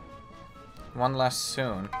 One less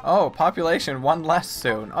soon. Oh, population one less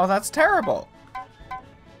soon. Oh, that's terrible.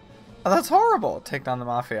 Oh, that's horrible. Take down the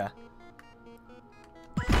Mafia.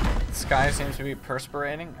 The sky seems to be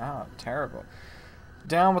perspirating. Oh, terrible.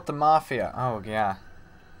 Down with the Mafia. Oh, yeah.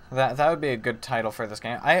 That would be a good title for this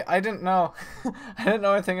game. I didn't know. I didn't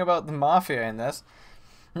know anything about the Mafia in this.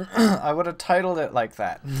 I would have titled it like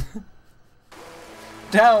that.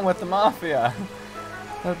 Down with the Mafia.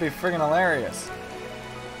 That'd be friggin' hilarious.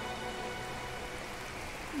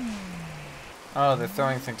 Oh, they're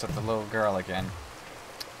throwing things at the little girl again.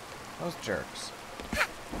 Those jerks.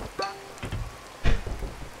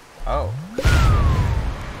 Oh.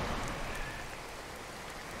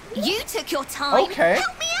 You took your time. Okay.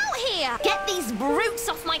 Help me out here. Get these brutes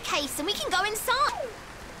off my case and we can go inside.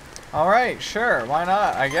 Alright, sure. Why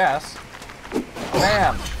not, I guess.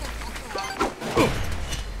 Bam.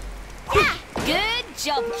 Good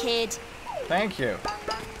job, kid. Thank you.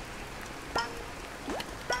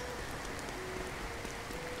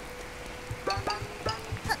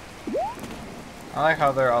 I like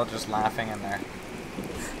how they're all just laughing in there.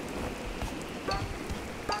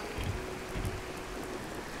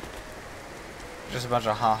 Just a bunch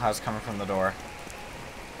of ha-has coming from the door.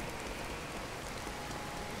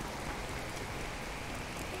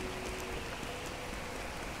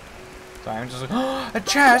 So I'm just like, oh, a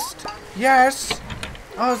chest! Yes!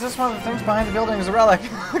 Oh, is this one of the things behind the building is a relic?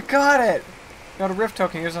 Got it! Got a rift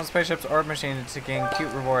token used on spaceships or machines to gain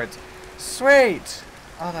cute rewards. Sweet!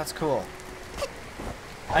 Oh, that's cool.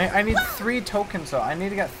 I need 3 tokens though. I need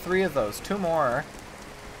to get 3 of those. 2 more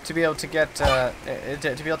to be able to get to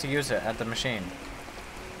be able to use it at the machine.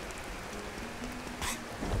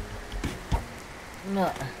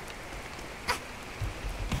 No.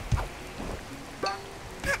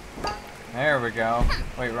 There we go.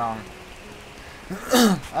 Wait, wrong.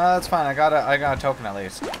 That's fine. I got a token at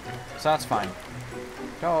least, so that's fine.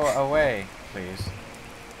 Go away, please.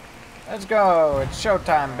 Let's go. It's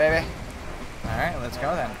showtime, baby. All right, let's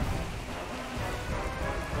go then.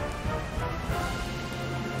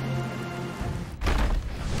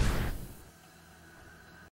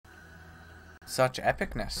 Such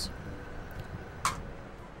epicness.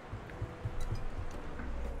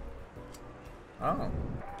 Oh.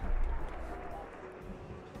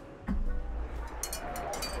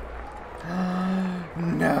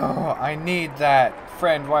 No, I need that.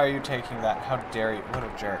 Friend, why are you taking that? How dare you? What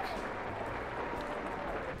a jerk.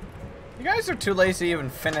 You guys are too lazy to even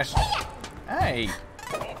finish. Hey.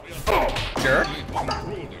 Jerk.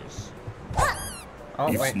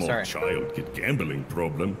 Oh, If wait, small sorry. child get gambling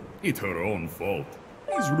problem, it's her own fault.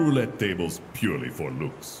 These roulette tables purely for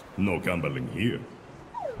looks. No gambling here.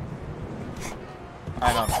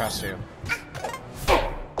 I don't trust you.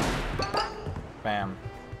 Bam.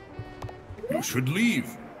 You should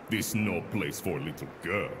leave. This no place for little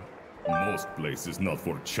girl. Most places not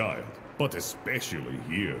for child, but especially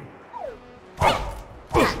here.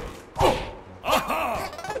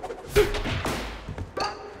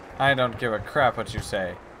 I don't give a crap what you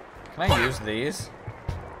say. Can I use these?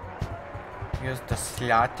 Use the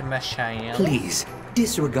slot machine. Please,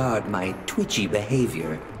 disregard my twitchy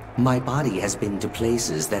behavior. My body has been to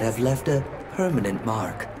places that have left a permanent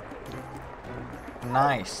mark.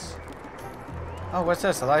 Nice. Oh, what's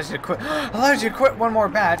this? Allows you to quit. Allows you to quit one more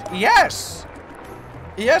badge. Yes!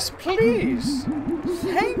 Yes, please.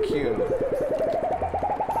 Thank you.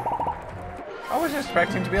 I was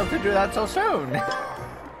expecting to be able to do that so soon.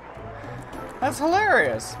 That's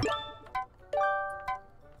hilarious.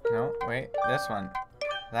 No, wait, this one.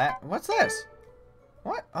 That, what's this?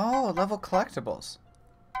 What? Oh, level collectibles.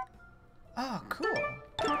 Oh, cool.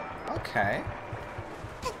 Okay.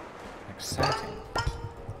 Exciting.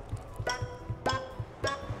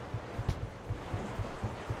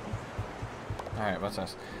 Alright, what's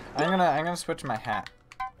this? I'm gonna switch my hat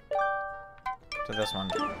to this one.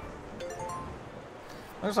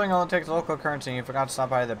 Looks like it only takes local currency and you forgot to stop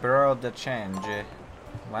by the Bureau de Change.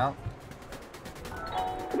 Well,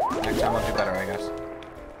 next time I'll do better, I guess.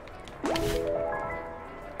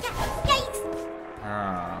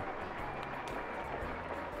 Oh.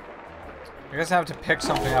 I guess I have to pick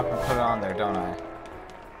something up and put it on there, don't I?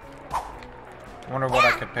 I wonder what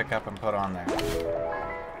I could pick up and put on there.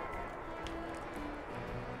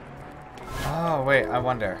 Oh, wait, I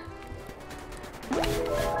wonder.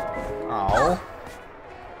 Oh.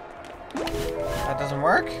 That doesn't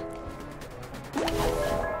work?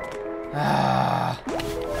 Ah.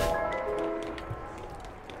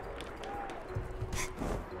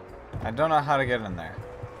 I don't know how to get in there.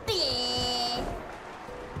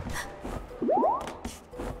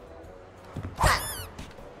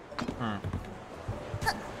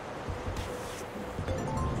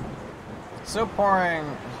 Still pouring.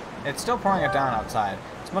 It's still pouring it down outside.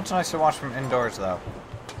 It's much nicer to watch from indoors, though.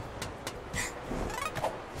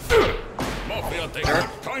 Mafia takes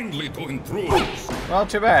kindly to intruders. Well,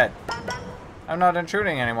 too bad. I'm not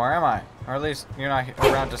intruding anymore, am I? Or at least you're not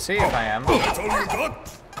around to see if I am. That's all you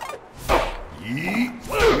got?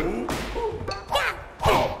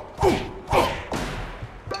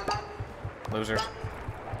 Losers.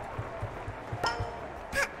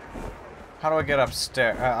 How do I get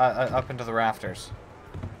upstairs? Up into the rafters?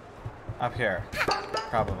 Up here.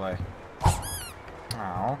 Probably.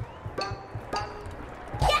 Oh.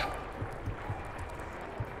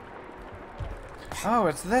 Oh,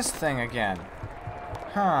 it's this thing again.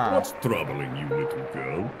 Huh. What's troubling you, little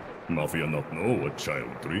girl? Mafia not know what child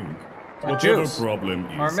drink. A Whatever juice. problem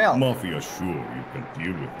Or is, milk. Mafia sure you can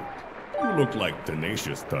deal with it. You look like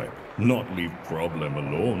tenacious type, not leave problem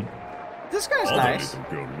alone. This guy's Other nice.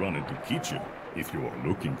 little girl run into kitchen if you are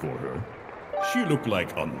looking for her. She look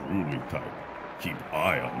like unruly type. Keep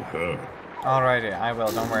eye on her. Alrighty, I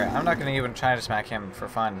will. Don't worry. I'm not gonna even try to smack him for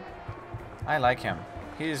fun. I like him.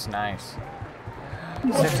 He's nice.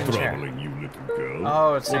 What's Sit in chair. troubling you, little girl?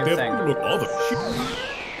 Oh, it's same Whatever thing. you look other.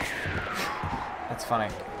 That's funny.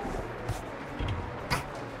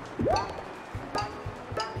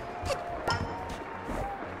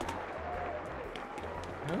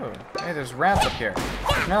 Ooh, hey, there's rats up here.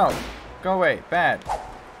 No, go away. Bad.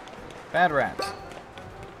 Bad rats.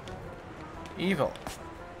 Evil.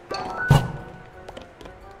 The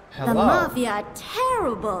Hello. Mafia are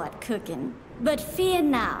terrible at cooking, but fear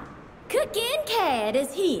not. Cooking Cat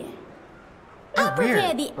is here. I'll prepare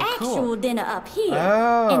weird, the but actual cool. dinner up here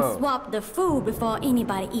Oh. and swap the food before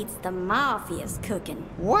anybody eats the Mafia's cooking.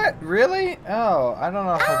 What? Really? Oh, I don't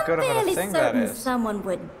know how good of a Fairly thing that certain is. someone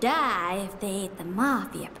would die if they ate the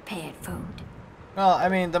Mafia prepared food. Well, I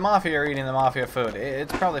mean, the Mafia are eating the Mafia food.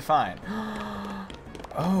 It's probably fine.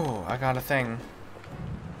 Oh, I got a thing.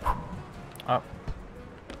 Oh.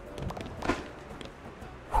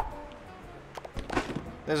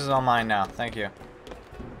 This is all mine now. Thank you.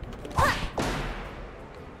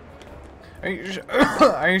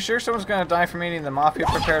 Are you sure someone's gonna die from eating the Mafia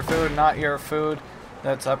prepared food, not your food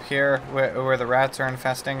that's up here where the rats are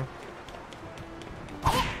infesting?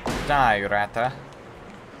 Die, rata.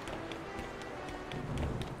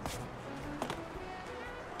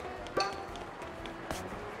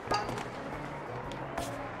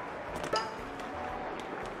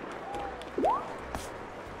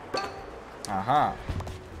 Aha.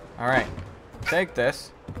 Alright. Take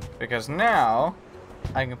this, because now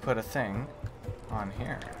I can put a thing on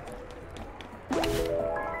here.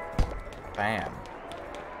 Bam.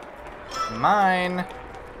 Mine!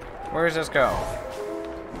 Where does this go?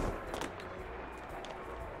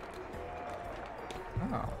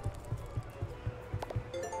 Oh.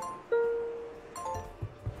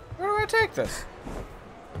 Where do I take this?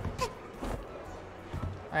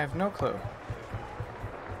 I have no clue.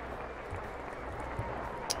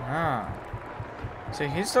 Ah. See,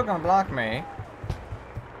 he's still gonna block me.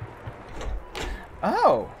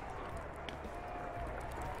 Oh!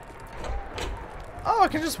 Oh, I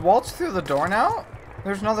can just waltz through the door now?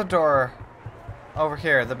 There's another door over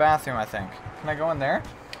here, the bathroom, I think. Can I go in there?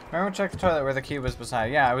 Remember, check the toilet where the key was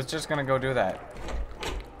beside. Yeah, I was just gonna go do that.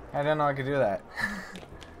 I didn't know I could do that.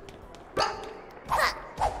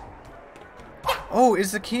 Oh,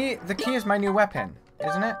 is the key is my new weapon,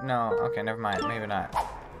 isn't it? No, okay, never mind, maybe not.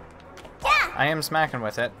 I am smacking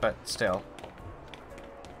with it, but still.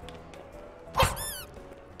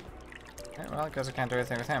 Okay, well, I guess I can't do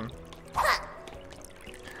anything with him.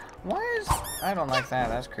 Why is... I don't like that,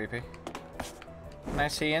 that's creepy. Can I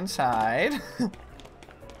see inside?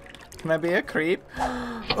 Can I be a creep?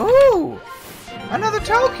 Ooh! Another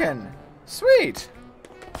token! Sweet!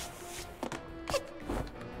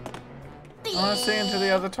 I want to see into the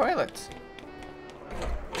other toilets.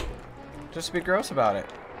 Just to be gross about it.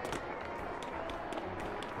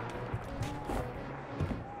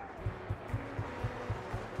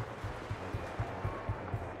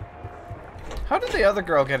 How did the other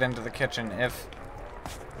girl get into the kitchen if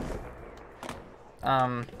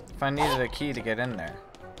I needed a key to get in there?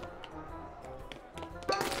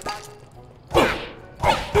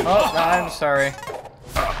 Oh, I'm sorry.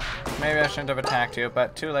 Maybe I shouldn't have attacked you,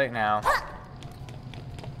 but too late now.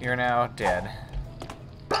 You're now dead.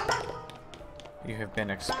 You have been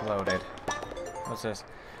exploded. What's this?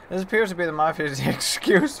 This appears to be the Mafia's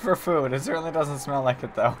excuse for food. It certainly doesn't smell like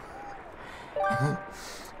it, though.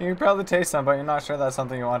 You can probably taste some, but you're not sure that's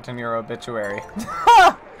something you want in your obituary.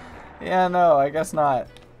 Yeah, no, I guess not.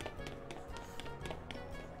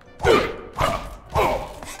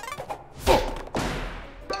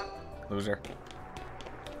 Loser.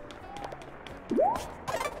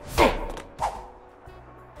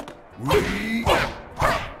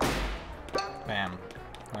 Bam.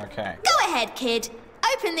 Okay. Go ahead, kid.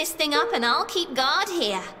 Open this thing up and I'll keep guard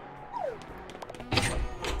here.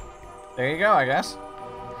 There you go, I guess.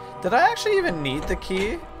 Did I actually even need the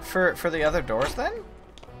key for the other doors then?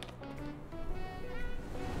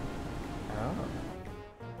 Oh.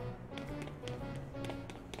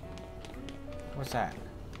 What's that?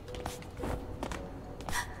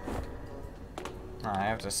 Oh, I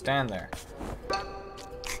have to stand there.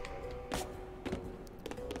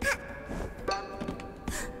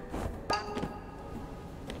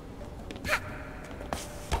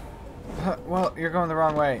 Well, you're going the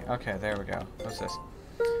wrong way. Okay, there we go. What's this?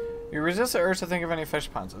 You resist the urge to think of any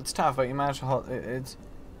fish puns. It's tough, but you manage to hold...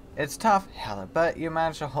 It's tough, but you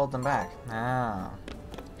manage to hold them back. Oh.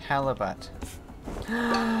 Halibut.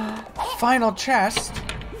 Final chest?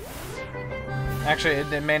 Actually,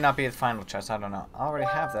 it may not be the final chest. I don't know. I already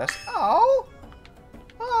have this. Oh!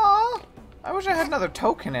 Oh! I wish I had another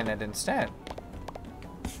token in it instead.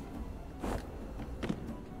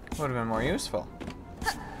 Would have been more useful.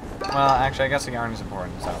 Well, actually, I guess the yarn is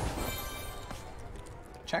important, so...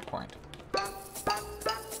 Checkpoint.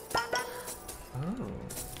 Ooh.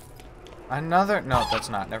 Another... No, that's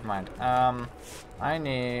not. Never mind. I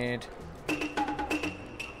need...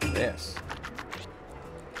 this.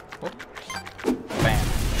 Whoop. Bam.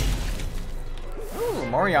 Ooh,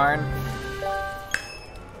 more yarn.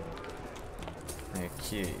 A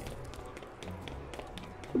key.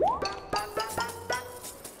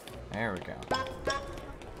 There we go.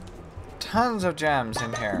 Tons of gems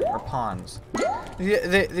in here, or pawns.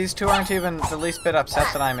 These two aren't even the least bit upset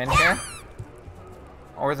that I'm in here.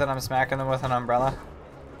 Or that I'm smacking them with an umbrella.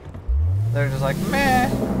 They're just like, meh.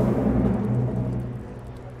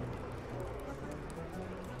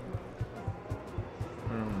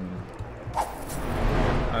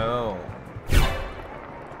 Oh.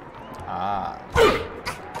 Ah.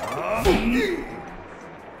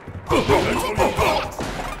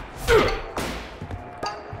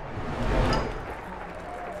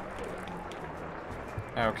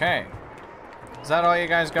 Okay. Is that all you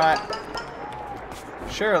guys got?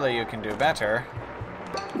 Surely you can do better.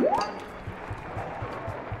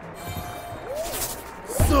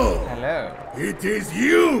 So, Hello. it is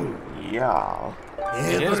you! Yeah.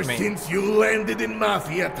 Ever is me. since you landed in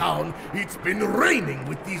Mafia Town, it's been raining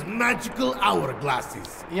with these magical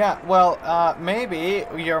hourglasses. Yeah, well, maybe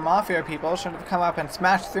your mafia people should have come up and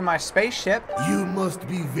smashed through my spaceship. You must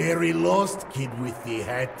be very lost, kid with the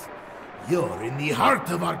hat. You're in the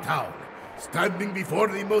heart of our town, standing before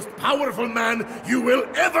the most powerful man you will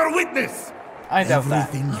ever witness. I doubt that.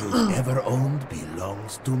 Everything you've ever owned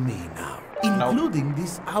belongs to me now, including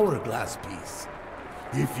this hourglass piece.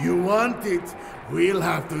 If you want it, we'll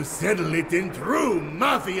have to settle it in true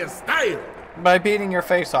Mafia style. By beating your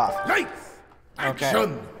face off. Lights! Okay.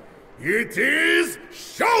 Action! It is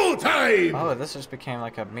showtime! Oh, this just became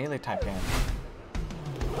like a melee type game.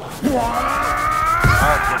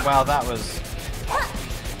 Oh, well, that was...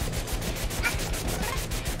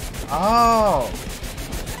 Oh!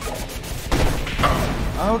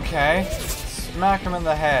 Okay. Smack him in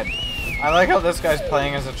the head. I like how this guy's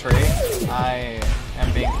playing as a tree. I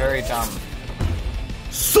am being very dumb.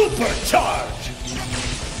 Supercharge!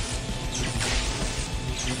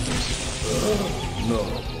 No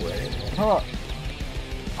way. Oh.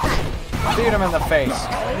 Beat him in the face.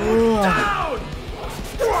 Down!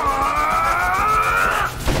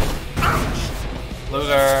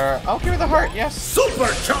 Loser. Oh, give me the heart, yes.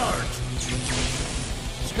 Supercharge!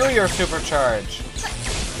 Screw your supercharge.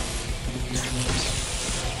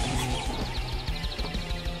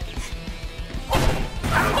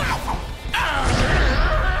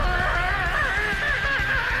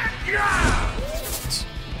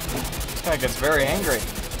 This guy gets very angry.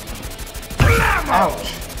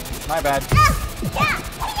 Ouch. My bad.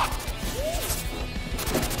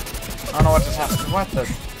 I don't know what just happened. What the?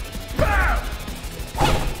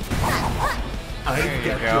 I've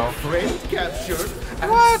got go. your friend captured,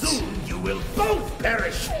 and What? soon you will both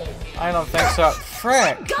perish. I don't think so.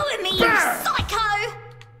 Frick. Go at me, you psycho!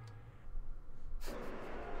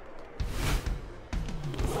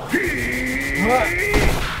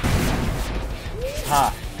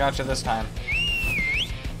 Ha. Gotcha this time.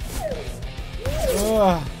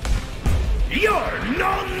 Ugh. You're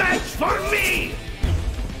no match for me!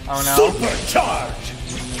 Oh no.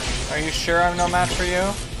 Supercharge! Are you sure I'm no match for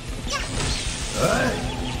you?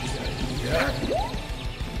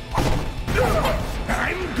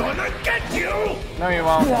 I'm gonna get you! No, you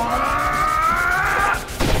won't.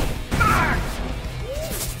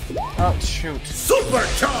 Oh, shoot.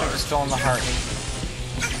 Supercharge! Stolen the heart.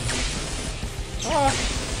 Ah.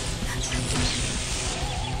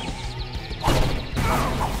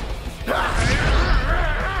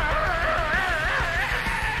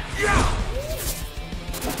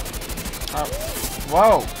 Oh.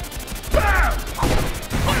 Whoa.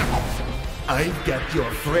 I've got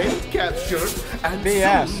your friend captured, and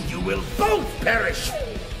BS. soon you will both perish!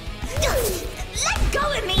 Let go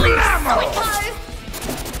of me, you psycho!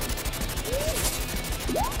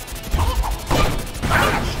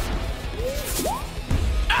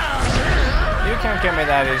 You can't get me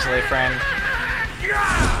that easily, friend.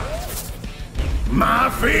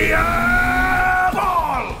 Mafia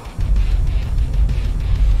ball!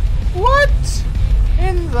 What?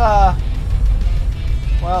 In the...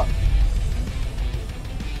 Well...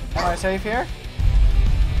 Am I safe here?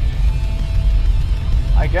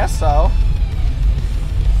 I guess so.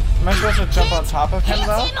 Am I supposed to jump on top of him, Hit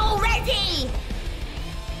though? him already!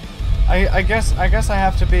 I guess I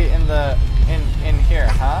have to be in the... in here,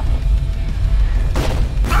 huh?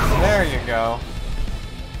 There you go.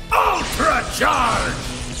 Ultra charge!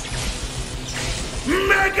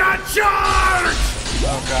 Mega charge!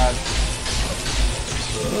 Oh god.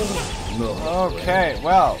 Okay,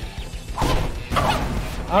 well.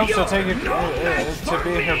 I hope she'll take it to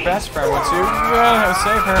be her best friend once you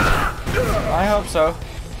save her. I hope so.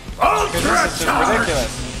 Because Ultra this is just charge!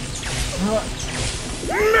 ridiculous.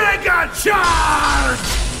 Mega charge!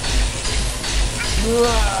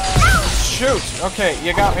 Shoot! Okay,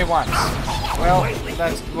 you got me once. Well,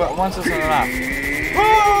 that's once isn't enough.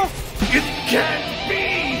 Ah! It can't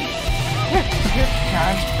be! It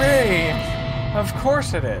can't be! Of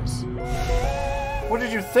course it is. What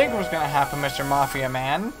did you think was gonna happen, Mr. Mafia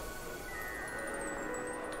Man?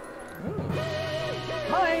 Ooh.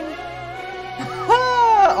 Mine!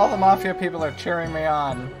 All the Mafia people are cheering me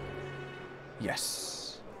on.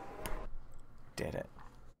 Yes. Did it.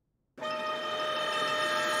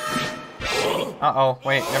 Uh-oh,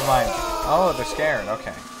 wait, never mind. Oh, they're scared,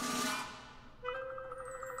 okay.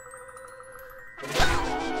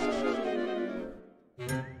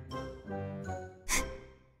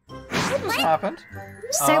 What happened?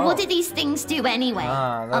 So what do these things do anyway?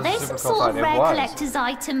 Are they some sort of rare collector's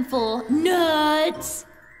item for nerds?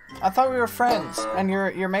 I thought we were friends, and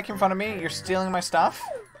you're making fun of me? You're stealing my stuff?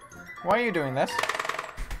 Why are you doing this?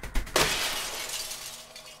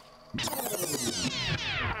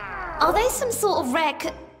 Are they some sort of rare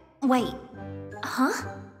wait. Huh?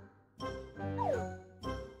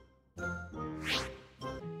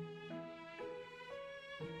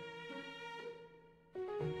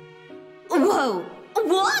 Whoa!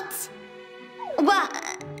 What?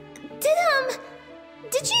 What?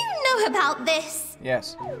 Did you know about this?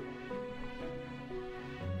 Yes.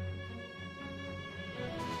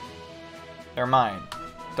 They're mine.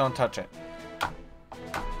 Don't touch it.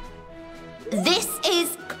 This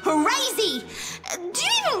is crazy! Do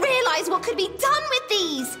you even realize what could be done with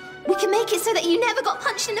these? We can make it so that you never got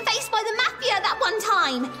punched in the face by the Mafia that one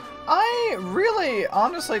time. I really,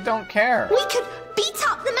 honestly don't care. We could beat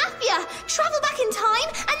up the Mafia, travel back in time,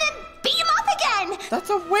 and then beat them up again! That's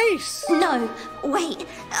a waste! No, wait.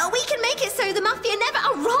 We can make it so the Mafia never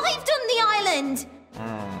arrived on the island!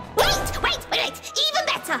 Wait! Even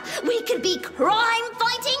better! We could be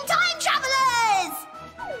crime-fighting time travelers!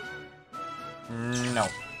 No.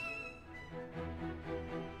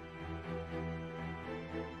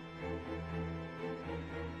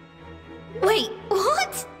 Wait,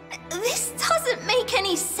 what? This doesn't make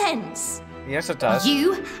any sense. Yes, it does.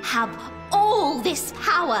 You have all this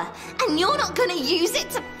power, and you're not gonna use it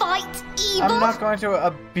to fight evil? I'm not going to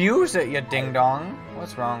abuse it, you ding-dong.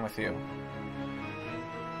 What's wrong with you?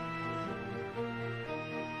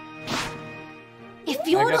 If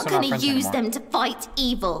you're not gonna use them to fight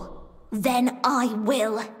evil, then I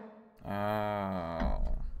will. Oh.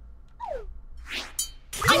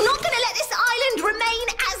 I'm not gonna let this island remain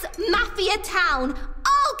as Mafia Town.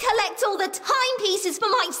 I'll collect all the timepieces for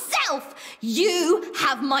myself. You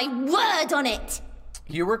have my word on it.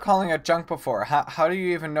 You were calling it junk before. How do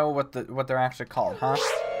you even know what they're actually called, huh?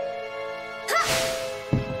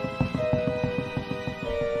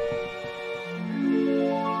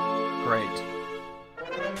 Great.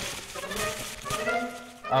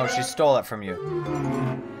 Oh, she stole it from you.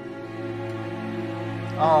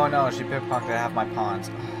 Oh no, she pickpocketed half my pawns.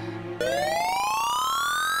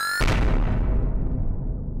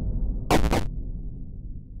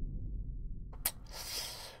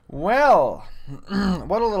 Well,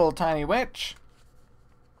 what a little tiny witch.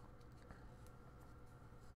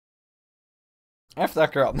 F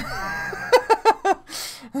that girl.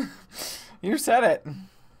 You said it.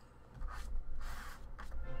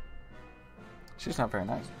 She's not very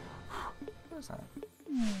nice. What is that?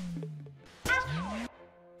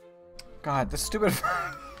 God, this stupid...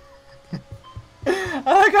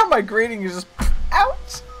 I got my greeting, you just...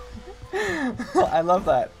 Ouch! I love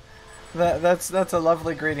that. That's a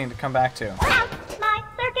lovely greeting to come back to. Ouch, my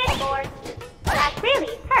circuit board. That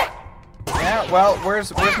really hurt. Yeah, well,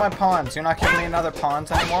 where's my pawns? You're not giving me another pawns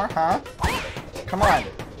anymore, huh? Come on.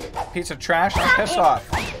 Piece of trash, now piss off.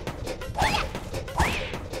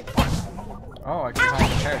 Oh, I can climb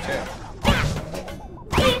the chair too.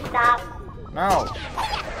 Please stop. No.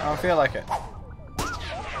 I don't feel like it.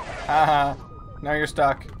 Haha. Now you're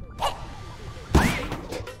stuck.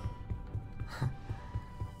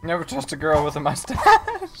 Never trust a girl with a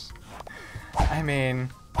mustache. I mean,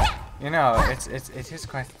 you know, it is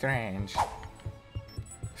quite strange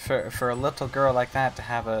for a little girl like that to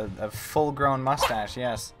have a full-grown mustache.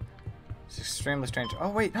 Yes, it's extremely strange. Oh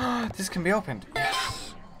wait, this can be opened.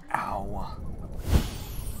 Yes. Ow.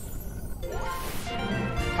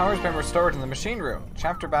 Power's been restored in the machine room. The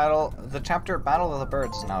chapter Battle of the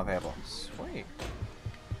Birds is now available. Sweet.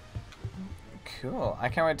 Cool. I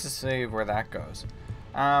can't wait to see where that goes.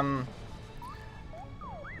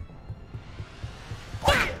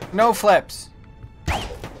 No flips.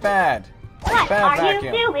 Bad. What Bad are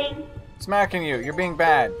vacuum. you doing? Smacking you. You're being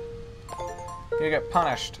bad. You get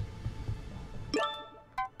punished.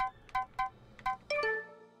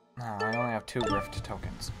 Oh, I only have 2 rift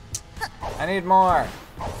tokens. I need more.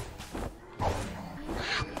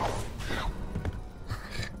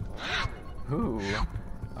 Ooh.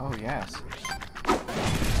 Oh, yes.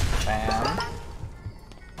 Bam.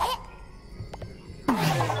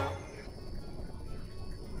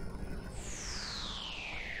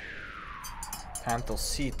 Time to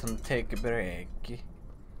sit and take a break.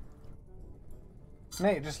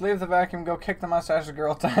 Nate, just leave the vacuum, go kick the mustache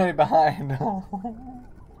girl tiny behind. Oh,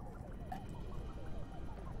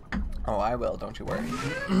 I will, don't you worry.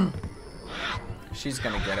 She's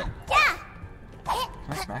gonna get it. Can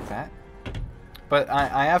I smack that? But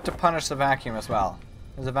I have to punish the vacuum as well.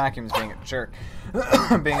 Because the vacuum's being a jerk.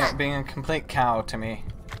 being a complete cow to me.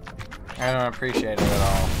 I don't appreciate it at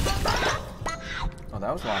all. Oh,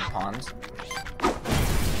 that was a lot of pawns.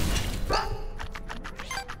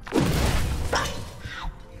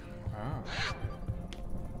 Oh.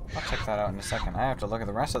 I'll check that out in a second. I have to look at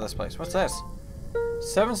the rest of this place. What's this?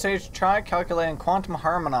 7-stage tri-calculating quantum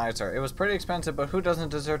harmonizer. It was pretty expensive, but who doesn't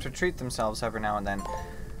deserve to treat themselves every now and then?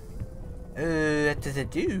 What does it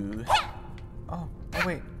do? Oh,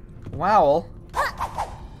 wait. Wow.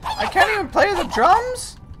 I can't even play the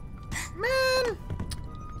drums? Man.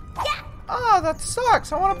 Ah, that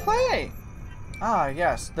sucks. I want to play. Ah,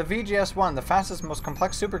 yes. The VGS-1, the fastest, most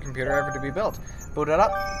complex supercomputer ever to be built. Boot it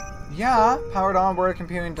up. Yeah. Powered onboard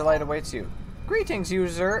computing delight awaits you. Greetings,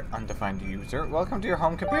 user. Undefined user. Welcome to your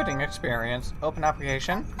home computing experience. Open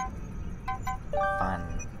application. Fun.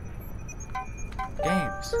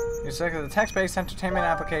 Games. You select the text-based entertainment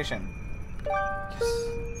application. Yes.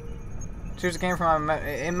 Choose a game from an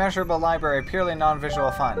immeasurable library, purely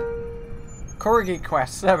non-visual fun. Corgi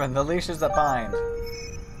Quest 7, The Leashes That Bind.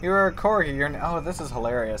 You are a corgi. Oh, this is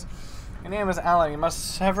hilarious. Your name is Alan. You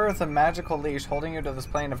must sever the magical leash holding you to this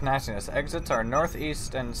plane of nastiness. Exits are north,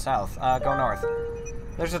 east, and south. Go north.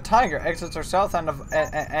 There's a tiger. Exits are south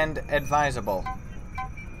and advisable.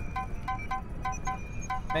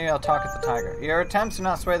 Maybe I'll talk at the tiger. Your attempts do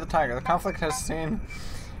not sway the tiger. The conflict he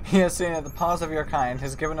has seen at the paws of your kind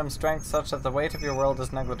has given him strength such that the weight of your world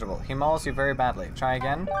is negligible. He mauls you very badly. Try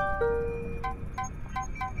again.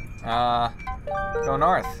 Go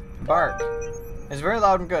north. Bark. It's very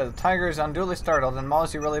loud and good. The tiger is unduly startled and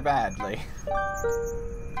mauls you really badly.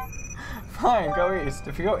 Fine, go east.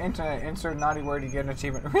 If you go internet, insert naughty word, you get an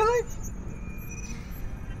achievement. Really?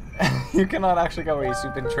 You cannot actually go east.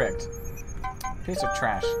 You've been tricked. Piece of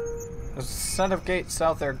trash. There's a set of gates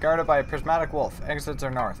south there guarded by a prismatic wolf. Exits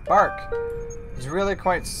are north. Bark! It's really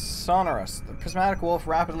quite sonorous. The prismatic wolf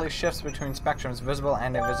rapidly shifts between spectrums, visible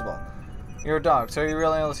and invisible. You're a dog, so you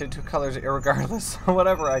really only see two colors irregardless.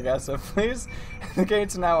 Whatever, I guess. So please, the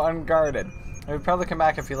gate's now unguarded. I would probably come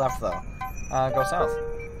back if you left, though. Go south.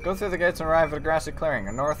 Go through the gates and arrive at a grassy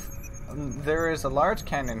clearing. North, there is a large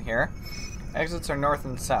canyon here. Exits are north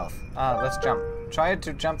and south. Let's jump. Try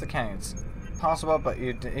to jump the canyons. Possible, but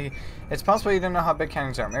it's possible you didn't know how big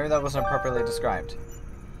canyons are. Maybe that wasn't appropriately described.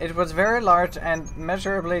 It was very large and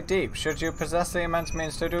measurably deep. Should you possess the immense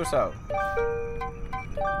means to do so?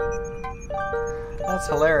 That's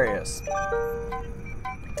hilarious.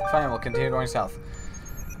 Fine, we'll continue going south.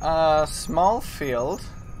 Small field.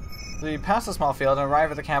 We pass a small field and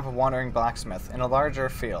arrive at the camp of wandering blacksmith in a larger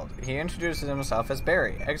field. He introduces himself as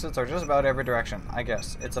Barry. Exits are just about every direction. I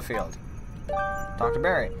guess it's a field. Talk to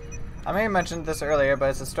Barry. I may have mentioned this earlier, but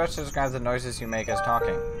it's a stretch to describe the noises you make as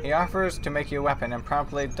talking. He offers to make you a weapon and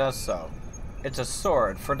promptly does so. It's a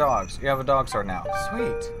sword for dogs. You have a dog sword now.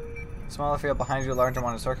 Sweet. Smaller field behind you, larger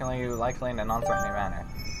one encircling you, likely in a non-threatening manner.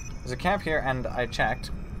 There's a camp here, and I checked,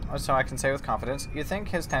 so I can say with confidence, you think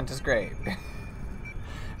his tent is great.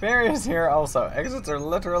 Barry is here also. Exits are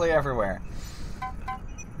literally everywhere.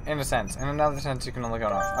 In a sense. In another sense, you can only go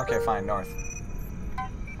north. Okay, fine, north.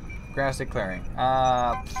 Grassy clearing.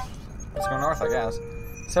 Let's go north, I guess.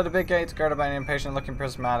 Set of big gates guarded by an impatient-looking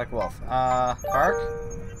prismatic wolf. Bark?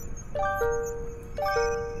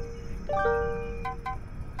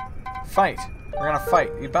 Fight. We're gonna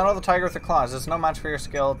fight. You battle the tiger with the claws. It's no match for your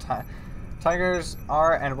skill. Tigers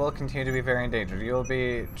are and will continue to be very endangered. You will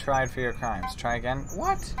be tried for your crimes. Try again.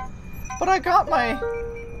 What? But I got my...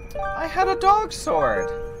 I had a dog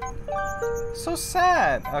sword. So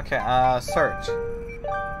sad. Okay, search.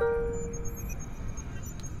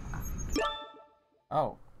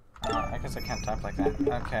 Oh. I guess I can't type like that.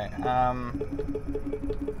 Okay,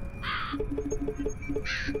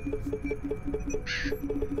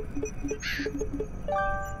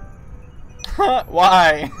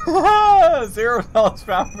 Why? $0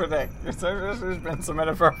 found for Dick. Your service has been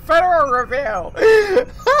submitted for a federal review.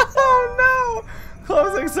 Oh no!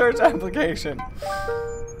 Closing search application.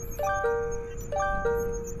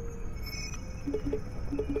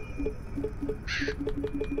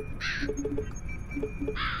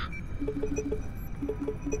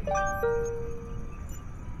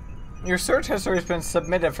 Your search history has been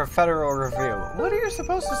submitted for federal review. What are you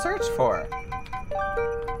supposed to search for?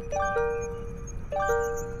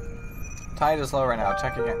 Tide is low right now.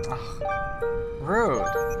 Check again. Ugh. Rude.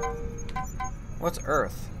 What's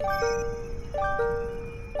Earth?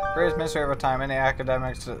 Greatest mystery of our time. Many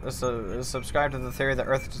academics subscribe to the theory that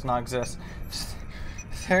Earth does not exist.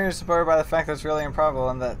 The theory is supported by the fact that it's really improbable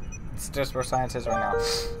and that it's just where science is right now.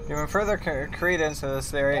 Giving further credence to this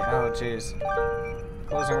theory. Oh, jeez.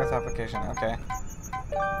 Closing Earth application. Okay.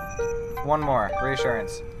 One more.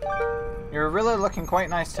 Reassurance. You're really looking quite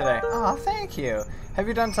nice today. Oh, thank you. Have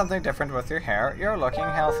you done something different with your hair? You're looking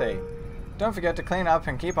healthy. Don't forget to clean up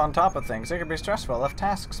and keep on top of things. It can be stressful if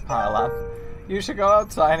tasks pile up. You should go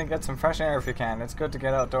outside and get some fresh air if you can. It's good to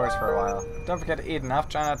get outdoors for a while. Don't forget to eat enough.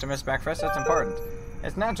 Try not to miss breakfast. It's important.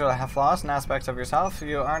 It's natural to have flaws and aspects of yourself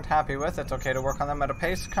you aren't happy with. It's okay to work on them at a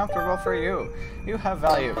pace comfortable for you. You have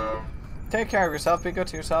value. Take care of yourself. Be good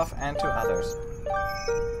to yourself and to others.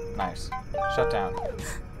 Nice. Shut down.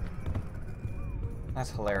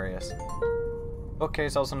 That's hilarious.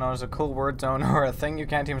 Bookcase, also known as a cool word zone or a thing you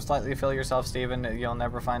can't even slightly feel yourself, Stephen. You'll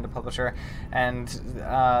never find a publisher. And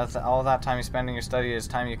all that time you spend in your study is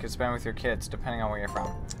time you could spend with your kids, depending on where you're from.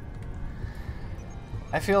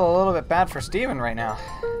 I feel a little bit bad for Stephen right now.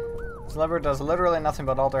 This lever does literally nothing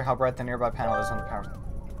but alter how bright the nearby panel is on the power.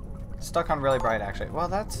 Stuck on really bright, actually. Well,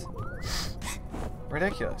 that's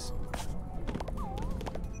ridiculous.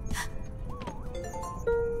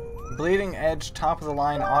 Bleeding edge,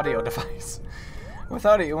 top-of-the-line audio device.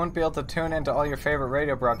 Without it, you wouldn't be able to tune into all your favorite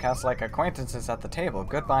radio broadcasts like Acquaintances at the Table,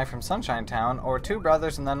 Goodbye from Sunshine Town, or Two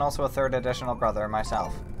Brothers and then also a third additional brother,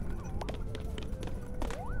 myself.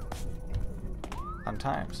 Fun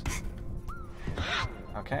times.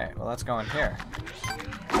 Okay, well let's go in here.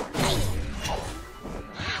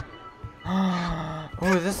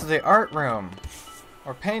 Ooh, this is the art room.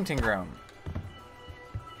 Or painting room.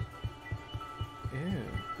 Ew,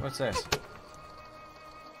 what's this?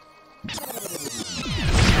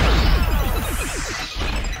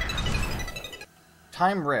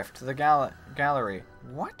 Time Rift, the gallery.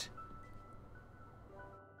 What?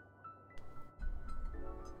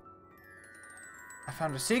 I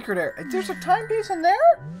found a secret area. There's a timepiece in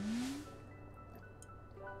there?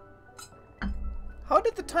 How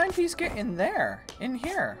did the timepiece get in there? In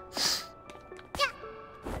here?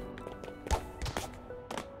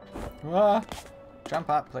 Jump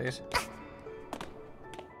up, please.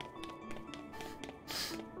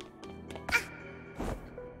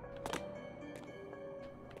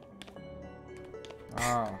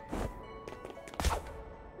 Oh.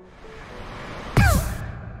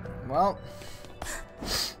 Well.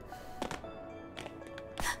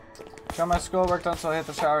 Got my schoolwork done, so I hit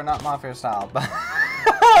the shower, not mafia style. Come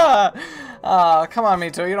on,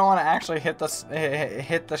 Mito. You don't want to actually hit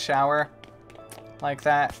the shower like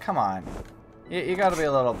that. Come on. You got to be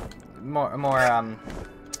a little more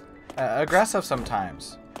aggressive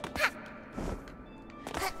sometimes.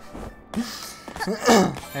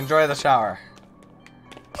 Enjoy the shower.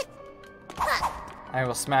 I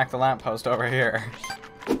will smack the lamppost over here.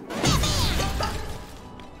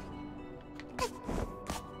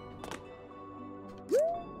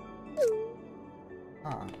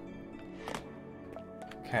 Huh.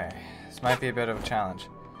 Okay, this might be a bit of a challenge.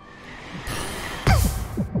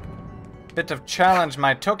 Bit of challenge,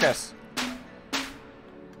 my tuchus.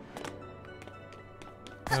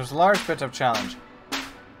 There's a large bit of challenge.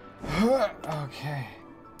 Okay.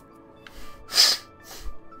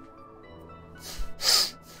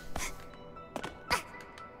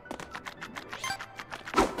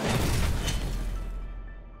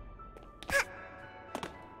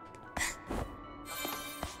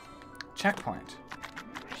 Checkpoint.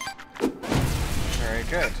 Very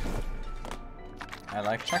good. I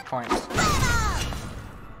like checkpoints.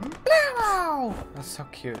 That's so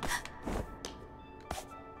cute.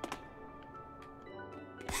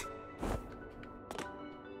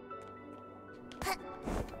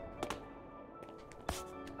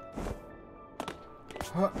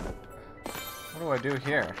 What do I do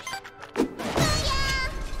here?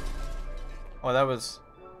 Oh, that was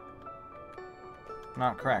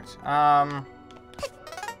not correct.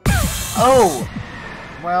 Oh!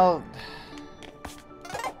 Well...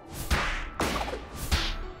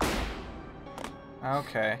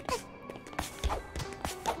 Okay.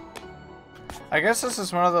 I guess this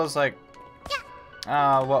is one of those, like...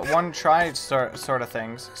 one try sort of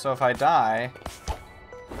things. So if I die...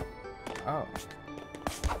 Oh.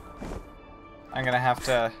 I'm gonna have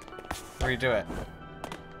to redo it.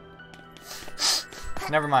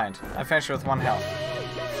 Never mind. I finished with 1 health.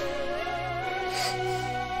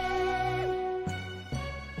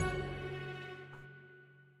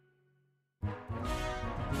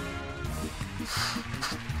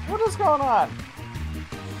 What is going on?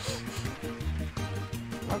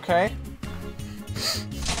 Okay.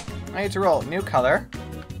 I need to roll. New color.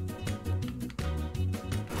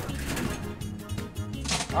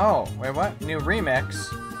 Oh, wait, what? New remix.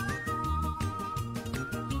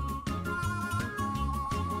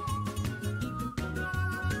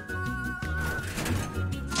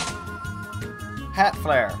 Hat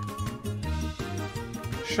flare.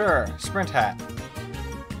 Sure, sprint hat.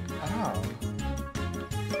 Oh.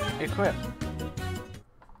 Equip.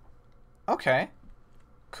 Okay.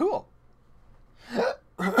 Cool.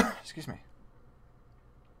 Excuse me.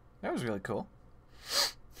 That was really cool.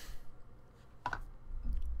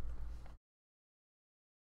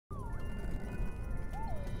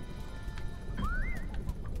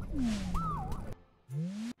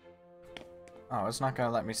 Oh, it's not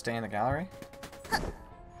gonna let me stay in the gallery?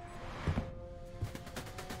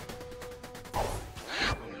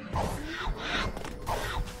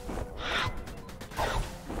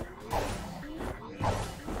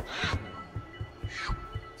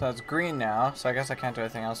 So it's green now, so I guess I can't do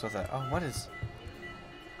anything else with it. Oh, what is...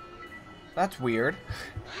 That's weird.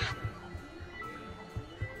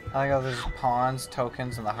 I like how there's pawns,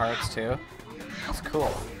 tokens, and the hearts too. That's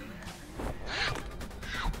cool.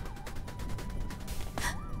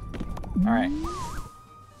 Alright.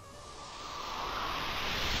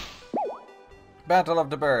 Battle of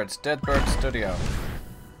the Birds, Dead Bird Studio.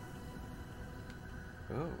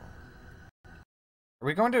 Ooh. Are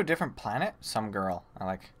we going to a different planet? Some girl. I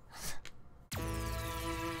like...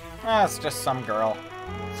 Ah, it's just some girl.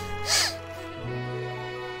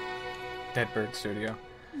 Dead Bird Studio.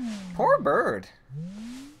 Poor bird.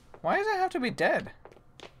 Why does it have to be dead?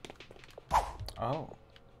 Oh.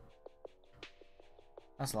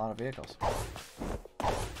 That's a lot of vehicles.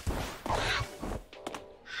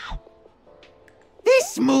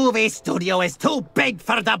 This movie studio is too big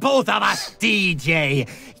for the both of us, DJ.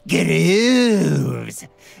 Grooves.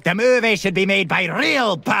 The movie should be made by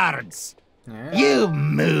real birds. Yeah. You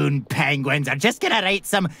moon penguins are just gonna write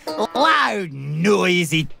some loud,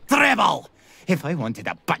 noisy dribble. If I wanted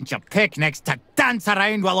a bunch of picnics to dance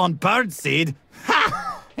around while on birdseed,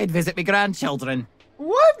 ha! I'd visit my grandchildren.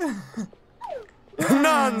 What?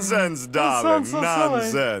 Nonsense, darling, so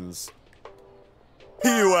nonsense.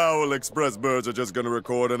 You Owl Express birds are just gonna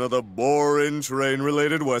record another boring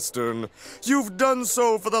train-related western. You've done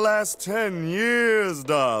so for the last 10 years,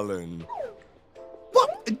 darling.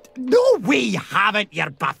 What? No, we haven't, you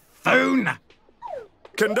buffoon!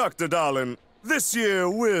 Conductor, darling, this year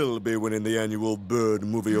we'll be winning the annual Bird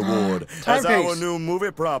Movie Award, as our new movie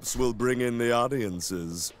props will bring in the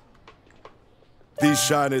audiences. These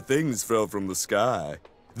shiny things fell from the sky.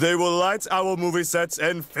 They will light our movie sets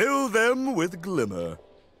and fill them with glimmer.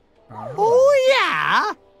 Oh,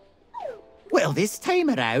 yeah? Well, this time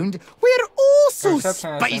around, we're also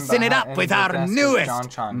spicing it up with our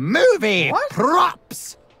newest movie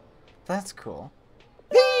props. That's cool.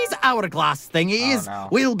 These hourglass thingies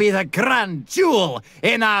will be the grand jewel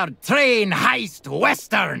in our train heist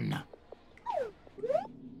western.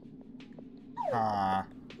 What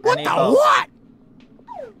the what?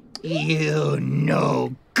 You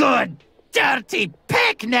no good, dirty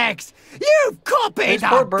picnics! You've copied These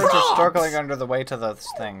our poor birds props! are struggling under the weight of those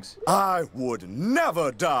things. I would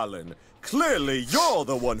never, darling. Clearly, you're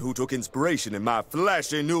the one who took inspiration in my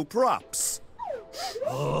flashy new props.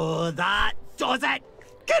 Oh, that does it!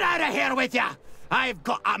 Get out of here with ya! I've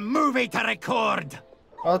got a movie to record!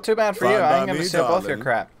 Well, too bad for you. I'm gonna steal both your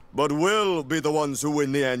crap. But we'll be the ones who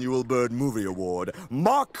win the annual Bird Movie Award.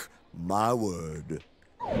 Mark my word.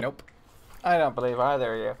 Nope. I don't believe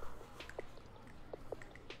either of you.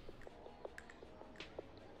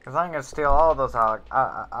 Because I'm going to steal all those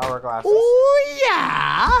hourglasses. Oh,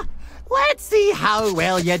 yeah? Let's see how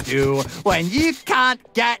well you do when you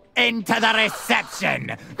can't get into the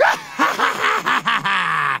reception.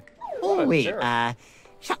 Oh, wait,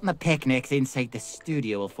 shutting the picnics inside the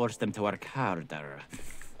studio will force them to work harder.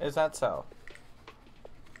 Is that so?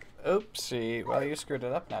 Oopsie. Well, you screwed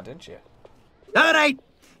it up now, didn't you? All right.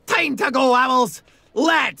 Time to go, owls!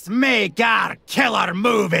 Let's make our killer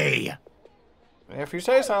movie! If you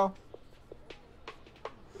say so.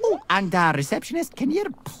 Oh, and receptionist, can you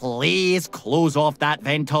please close off that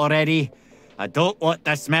vent already? I don't want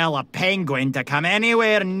the smell of penguin to come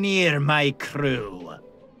anywhere near my crew.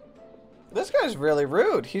 This guy's really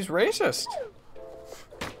rude. He's racist.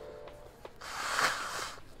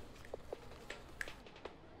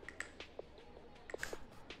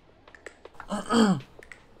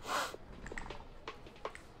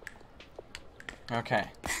 Okay.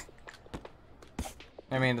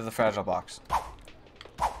 Let me into the fragile box.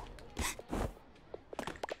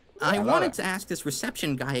 I wanted to ask this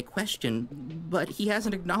reception guy a question, but he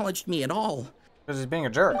hasn't acknowledged me at all. Because he's being a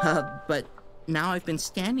jerk. But now I've been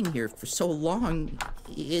standing here for so long,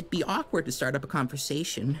 it'd be awkward to start up a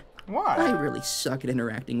conversation. Why? I really suck at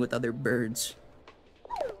interacting with other birds.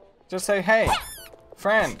 Just say, hey,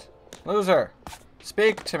 friend, loser,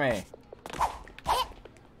 speak to me.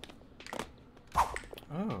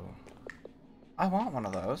 Ooh. I want one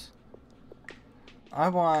of those. I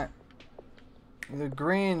want the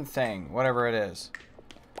green thing, whatever it is.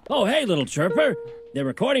 Oh, hey, little chirper. They're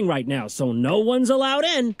recording right now, so no one's allowed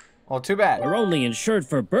in. Well, too bad. We're only insured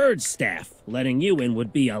for bird staff. Letting you in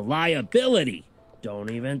would be a liability. Don't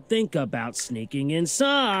even think about sneaking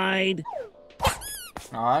inside.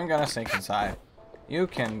 No, I'm gonna sneak inside. You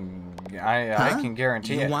can... I can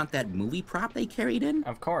guarantee it. You want that movie prop they carried in?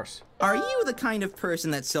 Of course. Are you the kind of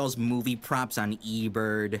person that sells movie props on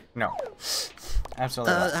eBird? No.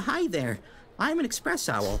 Absolutely not. Hi there. I'm an express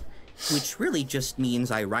owl, which really just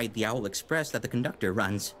means I ride the Owl Express that the conductor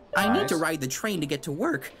runs. I need to ride the train to get to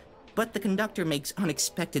work, but the conductor makes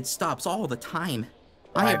unexpected stops all the time.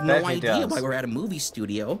 I have no idea why we're at a movie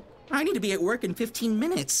studio. I need to be at work in 15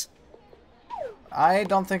 minutes. I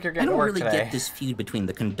don't think you're getting work today. I don't really get this feud between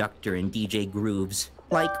the conductor and DJ Grooves.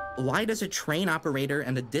 Like, why does a train operator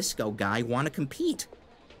and a disco guy want to compete?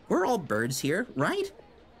 We're all birds here, right?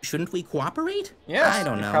 Shouldn't we cooperate? Yes, I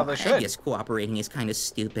don't know. Probably should. I guess cooperating is kind of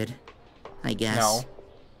stupid. I guess. No.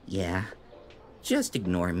 Yeah. Just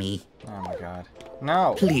ignore me. Oh my god.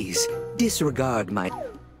 No. Please, disregard my...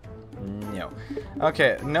 No.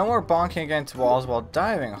 Okay, no more bonking against walls while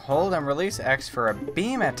diving. Hold and release X for a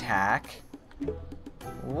beam attack.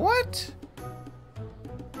 What?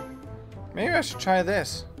 Maybe I should try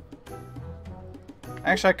this.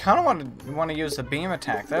 Actually, I kind of want to use the beam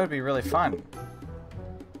attack. That would be really fun.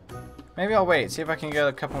 Maybe I'll wait, see if I can get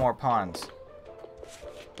a couple more pawns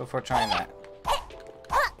before trying that.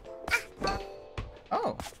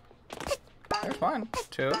 Oh. There's 1,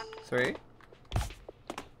 2, 3.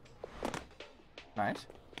 Nice.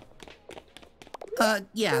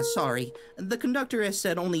 Yeah, sorry. The conductor has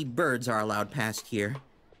said only birds are allowed past here.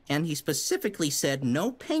 And he specifically said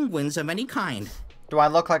no penguins of any kind. Do I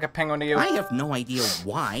look like a penguin to you? I have no idea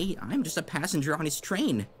why. I'm just a passenger on his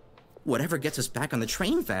train. Whatever gets us back on the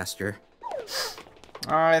train faster.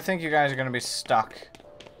 Alright, I think you guys are going to be stuck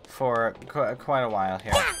for quite a while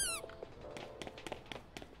here.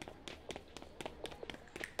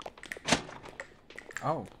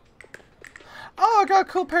 Oh. Oh, I got a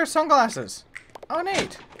cool pair of sunglasses. Oh,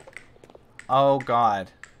 neat. Oh, God.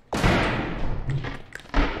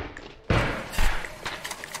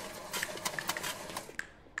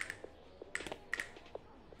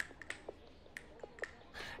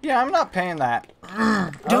 Yeah, I'm not paying that.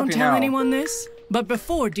 Don't tell anyone this, but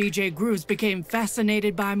before DJ Grooves became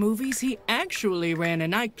fascinated by movies, he actually ran a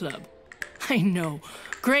nightclub. I know.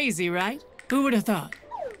 Crazy, right? Who would have thought?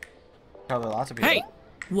 Probably lots of people. Hey!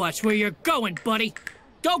 Watch where you're going, buddy.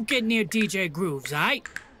 Don't get near DJ Grooves, alright?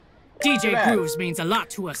 DJ Grooves means a lot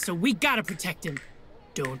to us, so we gotta protect him.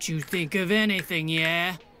 Don't you think of anything,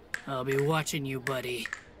 yeah? I'll be watching you, buddy.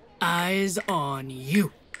 Eyes on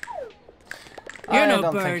you. You're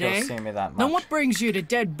no bird, eh? Then what brings you to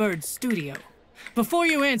Dead Bird's studio? Before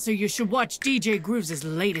you answer, you should watch DJ Grooves'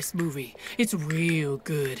 latest movie. It's real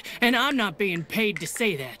good, and I'm not being paid to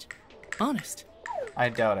say that. Honest. I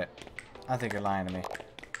doubt it. I think you're lying to me.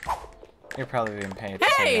 You're probably being paid to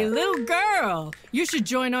say that. Hey, little girl! You should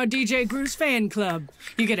join our DJ Grooves fan club.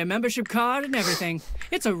 You get a membership card and everything.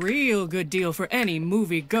 It's a real good deal for any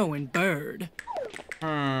movie-going bird.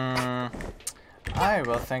 I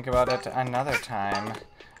will think about it another time.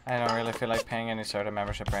 I don't really feel like paying any sort of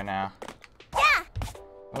membership right now.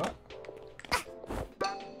 What?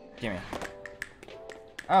 Gimme.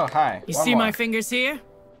 Oh, hi. You see my fingers here?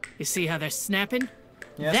 You see how they're snapping?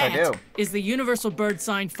 Yes, I do. That is the universal bird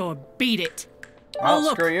sign for beat it. Well, oh,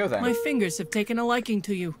 look, screw you then. My fingers have taken a liking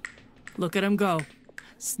to you. Look at them go.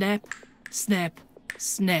 Snap, snap,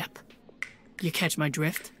 snap. You catch my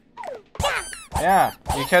drift? Yeah.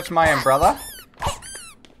 You catch my umbrella?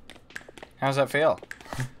 How's that feel?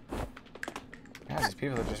 God, these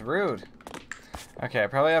people are just rude. Okay, I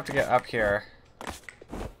probably have to get up here.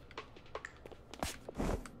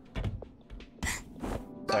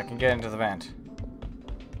 So I can get into the vent.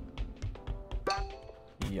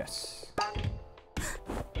 Yes.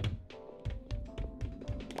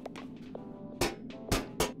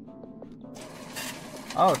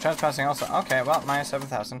 Oh, trespassing also. Okay, well, minus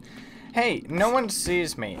 7,000. Hey, no one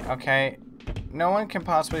sees me, okay? No one can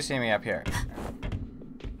possibly see me up here.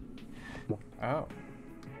 Oh.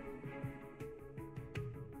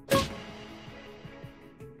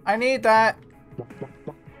 I need that.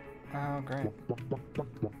 Oh, great.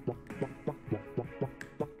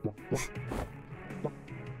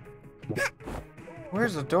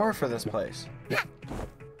 Where's the door for this place?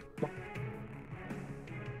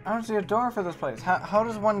 I don't see a door for this place. How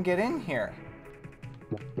does one get in here?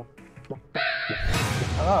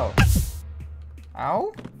 Hello?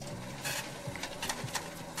 Ow?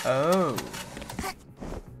 Oh.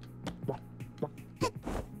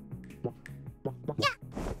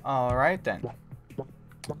 Alright then.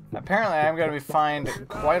 Apparently I'm gonna be fined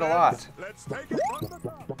quite a lot.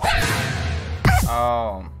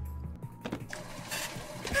 Oh.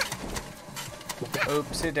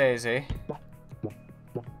 Oopsie daisy.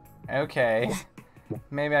 Okay.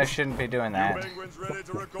 Maybe I shouldn't be doing that. Penguins ready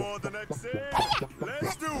to record the next scene?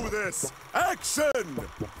 Let's do this! Action!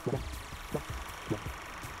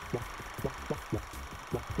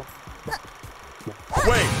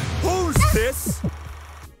 Wait, who's this?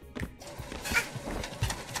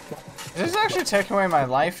 Is this actually taking away my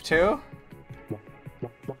life too?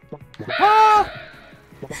 Ah!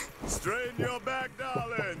 Strain your back,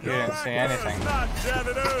 darling. You didn't see anything. Not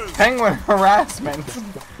janitors. Penguin harassment.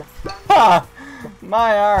 Ha!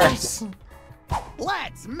 My arse.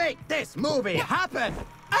 Let's make this movie happen!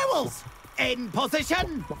 Owls! In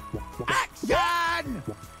position! Action!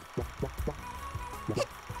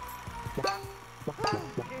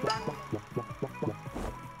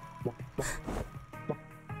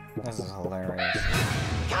 This is hilarious.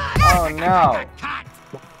 Oh no!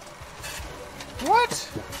 What?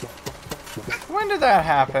 When did that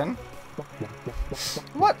happen?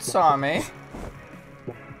 What saw me?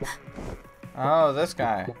 Oh, this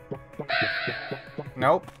guy.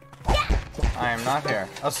 Nope. I am not here.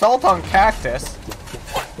 Assault on cactus?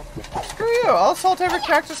 Screw you! I'll assault every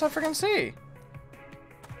cactus I freaking see.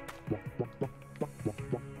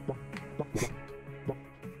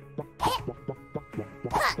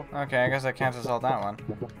 Okay, I guess I can't assault that one.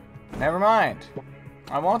 Never mind.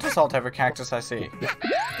 I won't assault every cactus I see.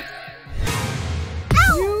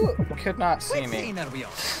 You could not see me.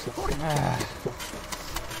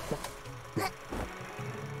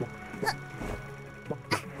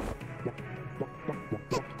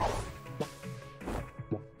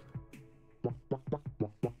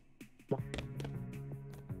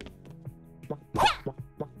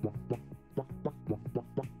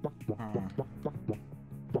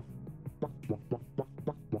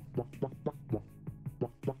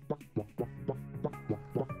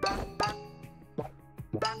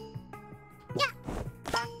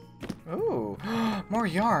 Ooh, more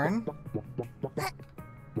yarn.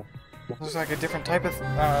 Looks like a different type of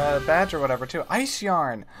badge or whatever too. Ice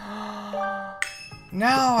yarn.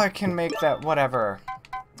 Now I can make that whatever.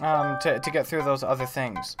 To get through those other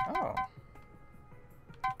things. Oh.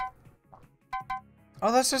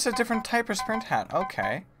 Oh, that's just a different type of sprint hat.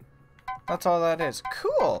 Okay. That's all that is.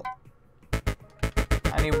 Cool.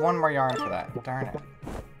 I need one more yarn for that. Darn it.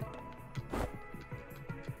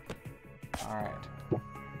 Alright.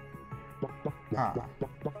 Huh.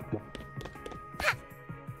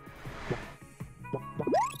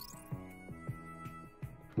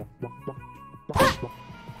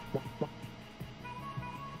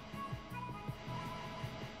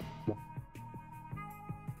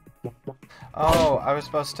 Oh, I was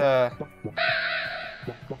supposed to...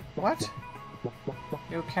 What?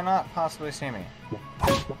 You cannot possibly see me.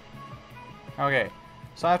 Okay,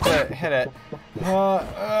 so I have to hit it.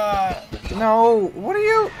 No, what are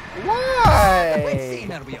you... Why? Which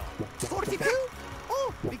scene are we on? 42?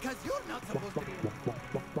 Oh, because you're not supposed to be...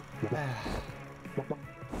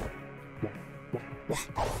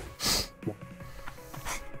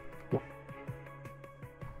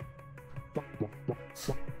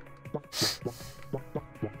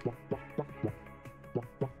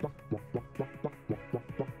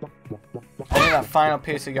 I need that final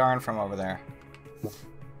piece of yarn from over there.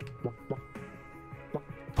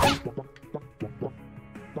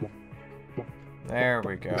 There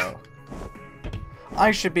we go.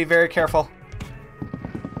 I should be very careful.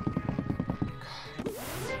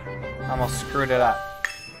 Almost screwed it up.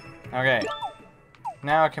 Okay.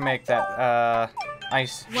 Now I can make that,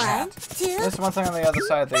 ice hat. There's one thing on the other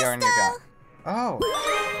side of the yarn you got. Oh.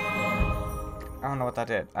 I don't know what that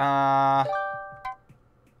did.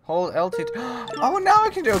 Hold LT. Oh, now I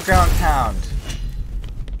can do a ground pound.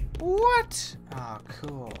 What? Oh,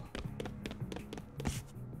 cool.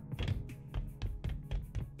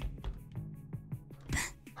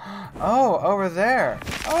 Oh, over there.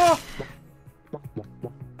 Oh.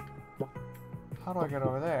 How do I get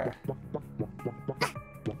over there?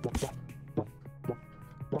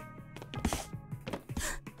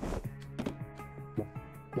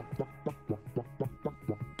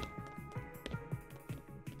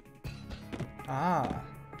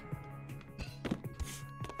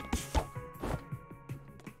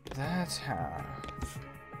 That's how.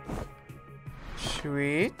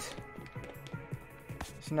 Sweet.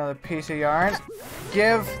 There's another piece of yarn.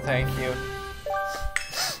 Give. Thank you.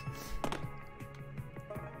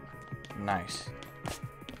 Nice.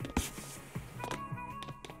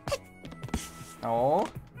 Oh.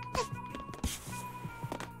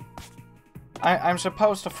 I'm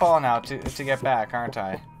supposed to fall now to get back, aren't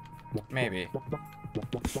I? Maybe.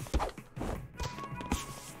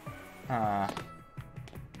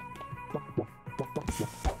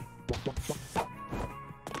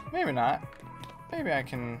 Maybe not. Maybe I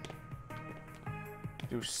can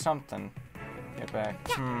do something. Get back.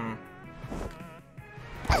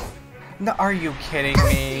 No, are you kidding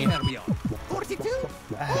me? 42?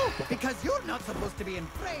 Because you're not supposed to be in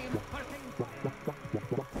frame.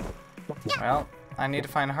 Well, I need to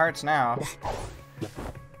find hearts now.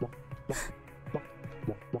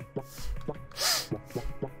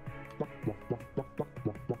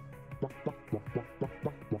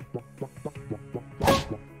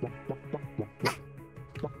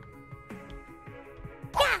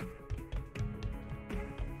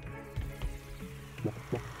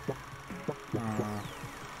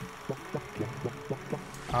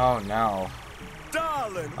 Oh no.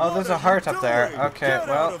 Darling, oh, there's a heart up there. Okay, Get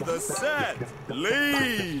well. out of the set,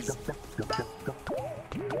 please.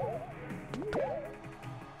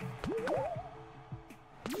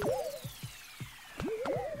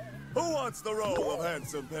 Who wants the role of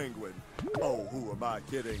handsome penguin? Oh, who am I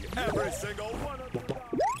kidding? Every single one of them.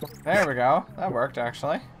 There we go. That worked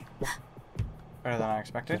actually. Better than I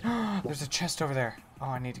expected. There's a chest over there. Oh,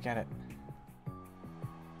 I need to get it.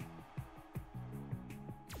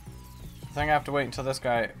 I think I have to wait until this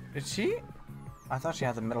guy... Is she? I thought she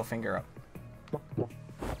had the middle finger up.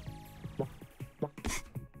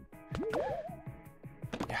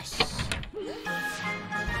 Yes.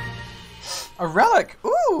 A relic!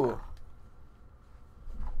 Ooh!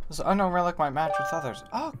 This unknown relic might match with others.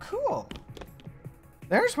 Oh, cool!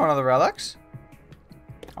 There's one of the relics.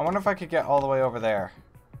 I wonder if I could get all the way over there.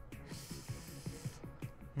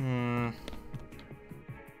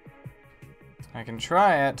 I can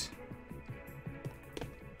try it.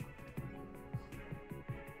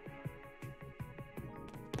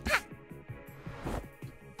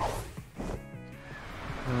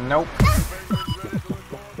 Nope.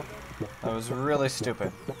 That was really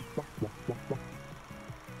stupid.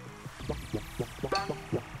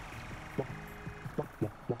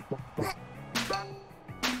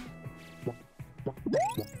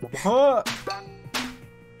 Huh.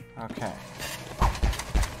 Okay.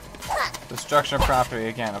 Destruction of property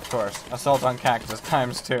again, of course. Assault on cactus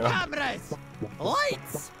 ×2. Cameras!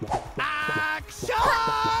 Lights! Action!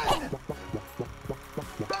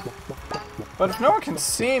 But if no one can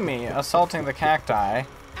see me assaulting the cacti,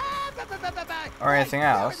 or anything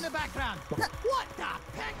else... What the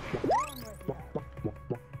heck?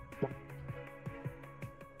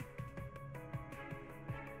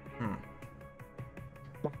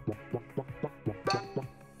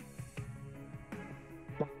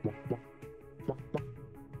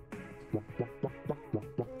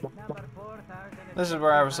 This is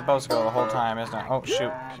where I was supposed to go the whole time, isn't it? Oh,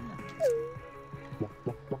 shoot.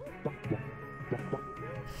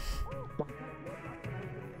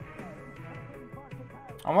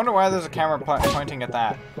 I wonder why there's a camera pointing at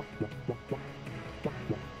that.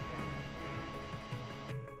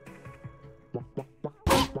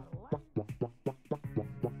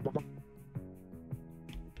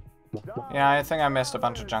 Yeah, I think I missed a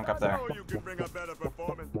bunch of junk up there.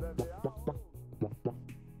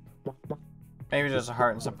 Maybe just a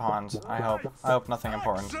heart and some pawns. I hope nothing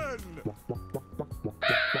important.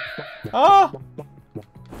 Oh!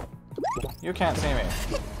 You can't see me.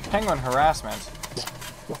 Penguin harassment.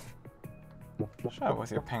 Shut up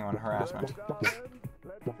with your penguin harassment.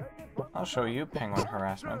 I'll show you penguin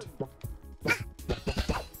harassment.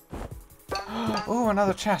 Ooh,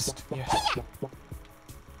 another chest. Yes.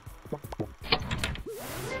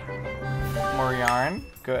 More yarn.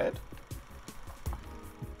 Good.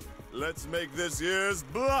 Let's make this year's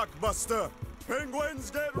blockbuster.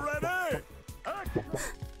 Penguins, get ready.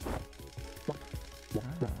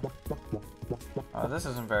 Oh, this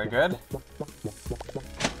isn't very good.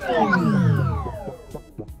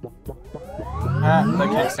 Ah, they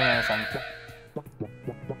can't see anything.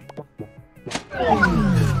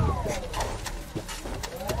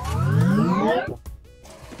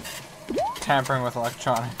 Tampering with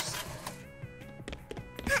electronics.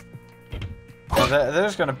 Oh, they're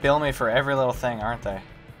just gonna bill me for every little thing, aren't they?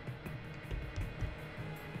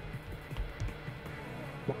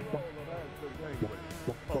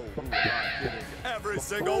 Every Every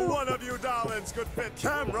single one of you darlings could fit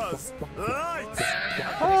cameras, lights.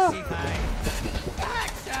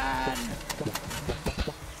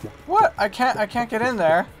 What? I can't get in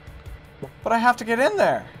there. But I have to get in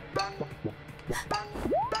there.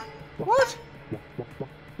 What?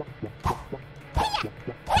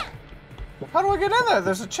 How do I get in there?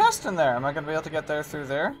 There's a chest in there. Am I gonna be able to get there through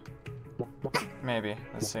there? Maybe.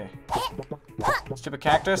 Let's see. Stupid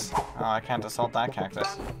cactus? Oh, I can't assault that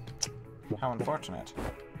cactus. How unfortunate.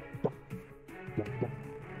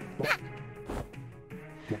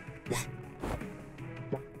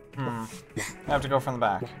 I have to go from the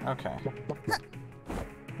back. Okay.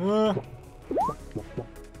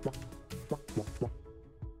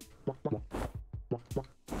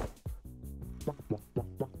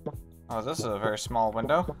 Oh, this is a very small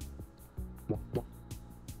window.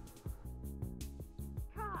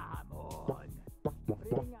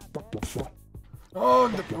 Oh,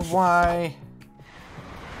 why?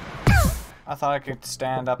 I thought I could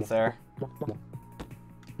stand up there.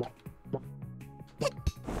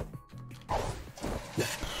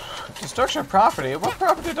 Destruction of property? What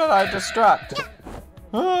property did I destruct?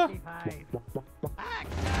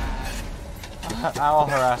 Owl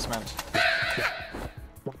harassment.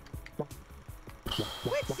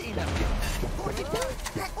 Supposed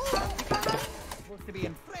to be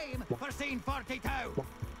in frame for scene 42.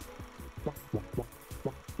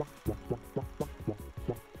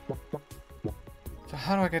 So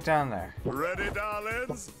how do I get down there? Ready,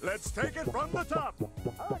 darlings? Let's take it from the top.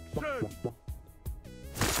 Action!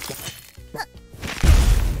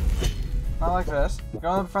 Not like this.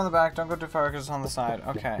 Go from the back. Don't go too far because it's on the side.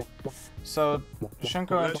 Okay. So shouldn't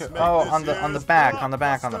go into. Oh, on the back. On the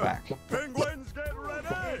back. On the back. Penguins, get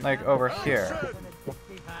ready. Like over here.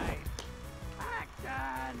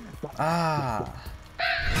 Ah.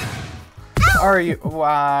 Are you?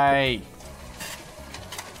 Why?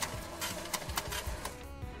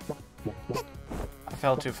 I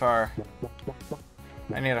fell too far.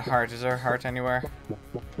 I need a heart. Is there a heart anywhere?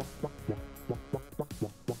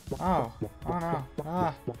 Oh. Oh no.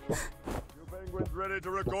 Ah. You penguins ready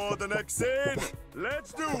to record the next scene?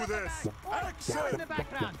 Let's do this. Action! In the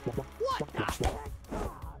background. What the?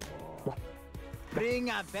 Bring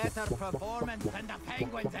a better performance than the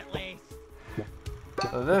penguins at least.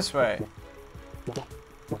 So this way.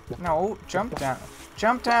 No, jump down.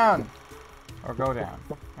 Jump down! Or go down.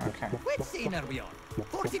 Okay. Which scene are we on?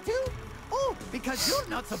 42? Oh, because you're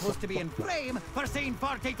not supposed to be in frame for scene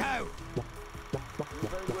 42.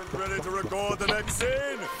 Penguins ready to record the next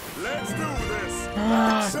scene? Let's do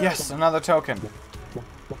this! Yes, another token.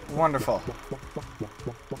 Wonderful.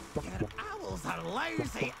 Your owls are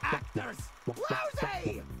lousy actors.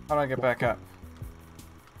 Lousy! How do I get back up?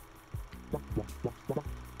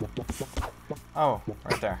 Oh,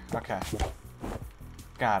 right there. Okay.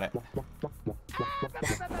 Got it.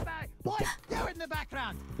 What's there in the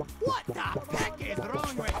background? What the heck is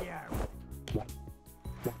wrong with you?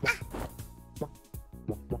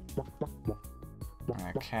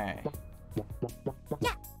 Okay.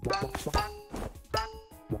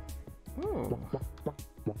 Ooh.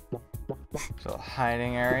 So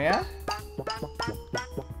hiding area.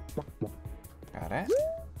 Got it.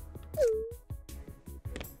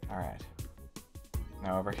 Alright.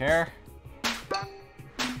 Now over here.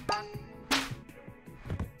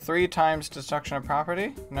 3 times destruction of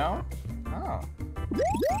property? No? Oh.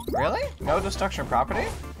 Really? No destruction of property?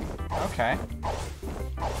 Okay.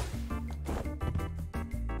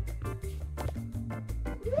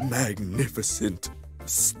 Magnificent.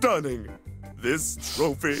 Stunning. This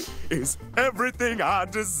trophy is everything I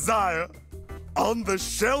desire. On the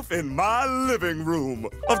shelf in my living room.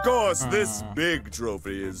 Of course, this big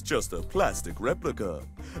trophy is just a plastic replica.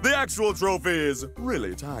 The actual trophy is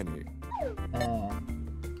really tiny.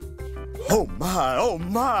 Oh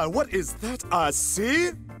my, what is that I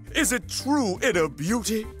see? Is it true inner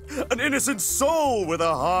beauty? An innocent soul with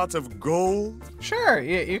a heart of gold? Sure,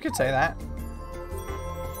 you could say that.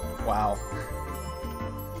 Wow.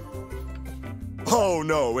 Oh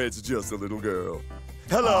no, it's just a little girl.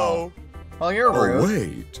 Hello. Well, you're rude. Oh,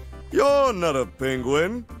 wait. You're not a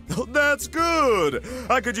penguin. Oh, that's good.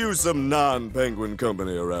 I could use some non-penguin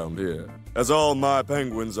company around here, as all my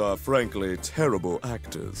penguins are frankly terrible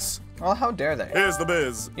actors. Well, how dare they? Here's the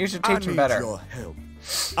biz. You should teach them better. I need your help.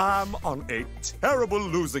 I'm on a terrible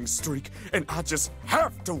losing streak, and I just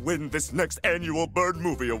have to win this next annual Bird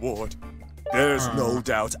Movie Award. There's no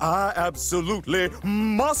doubt I absolutely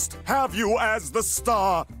must have you as the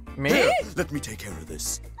star. Me? Here, let me take care of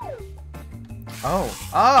this. Oh,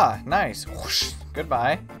 nice. Whoosh.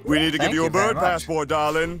 Goodbye. We need to Thank give you a bird very much. passport,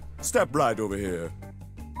 darling. Step right over here.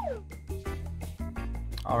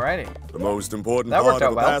 Alrighty. The most important That worked part of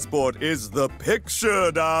out a well. passport is the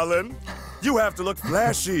picture, darling. You have to look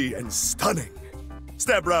flashy and stunning.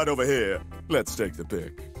 Step right over here. Let's take the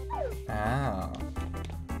pic. Oh.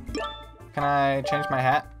 Can I change my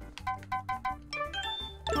hat?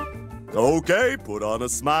 Okay, put on a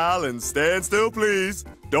smile and stand still, please.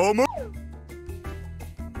 Don't move.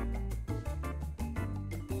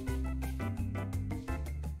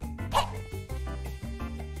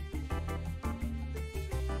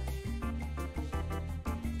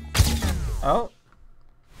 Oh.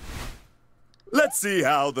 Let's see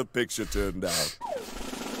how the picture turned out.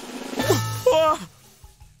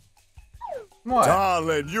 What?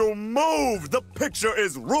 Darling, you moved! The picture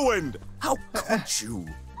is ruined! How could you?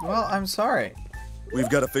 Well, I'm sorry. We've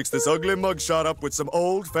got to fix this ugly mugshot up with some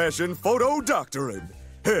old-fashioned photo doctoring.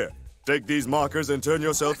 Here, take these markers and turn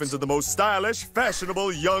yourself into the most stylish,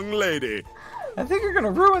 fashionable young lady. I think you're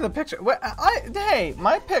gonna ruin the picture. Hey,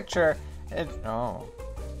 my picture is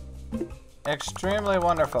extremely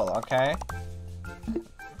wonderful. Okay.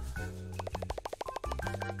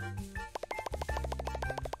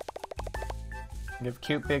 Give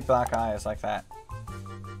cute big black eyes like that.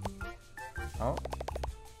 Oh.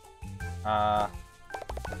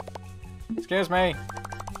 Excuse me.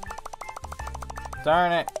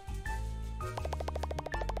 Darn it.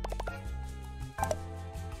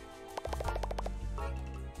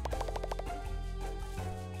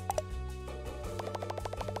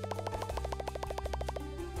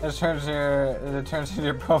 It turns into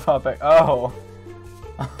your profile pic. Oh.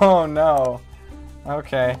 Oh no.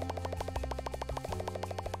 Okay.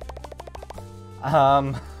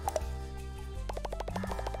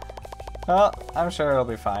 Well, I'm sure it'll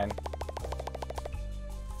be fine.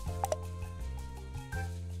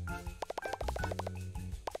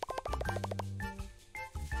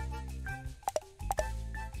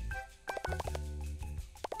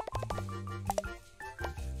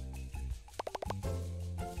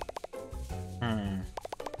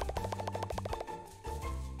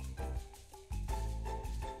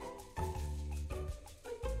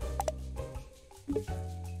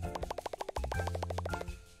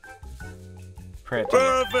 Pretty.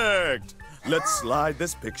 Perfect! Let's slide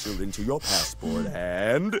this picture into your passport,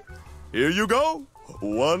 and here you go.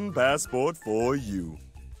 One passport for you.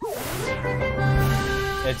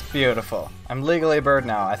 It's beautiful. I'm legally a bird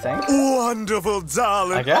now, I think. Wonderful,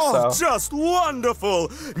 darling. I guess so. Just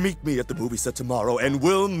wonderful. Meet me at the movie set tomorrow, and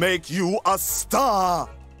we'll make you a star.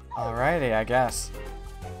 Alrighty, I guess.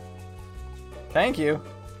 Thank you.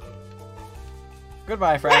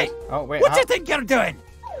 Goodbye, friend. Hey, oh, wait. What do you think you're doing?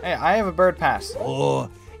 Hey, I have a bird pass. Oh,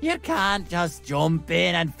 you can't just jump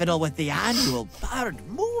in and fiddle with the annual Bird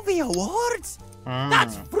Movie Awards.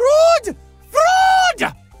 That's fraud!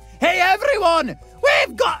 Fraud! Hey, everyone!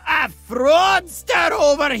 We've got a fraudster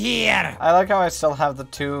over here! I like how I still have the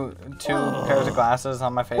two pairs of glasses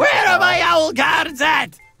on my face. Where are my owl guards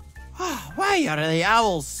at? Why are the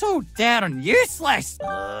owls so darn useless?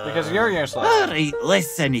 Because you're useless. All right,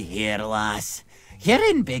 listen here, lass. You're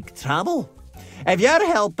in big trouble. If you're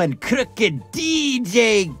helping crooked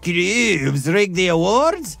DJ Grooves rig the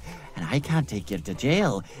awards, and I can't take you to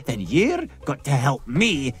jail, then you're got to help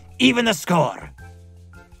me even the score.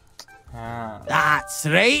 That's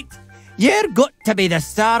right. You're got to be the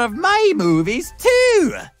star of my movies,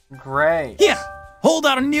 too. Great. Here, hold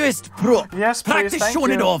our newest prop. Yes, please, Practice thank showing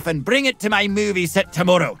it you. off and bring it to my movie set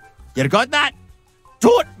tomorrow. You got that?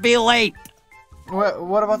 Don't be late.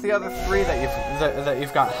 What about the other three that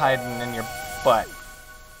you've got hiding in your butt?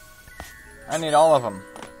 I need all of them.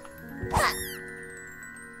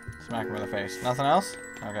 Smack him in the face. Nothing else?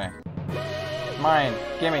 Okay. Mine.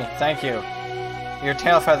 Gimme. Thank you. Your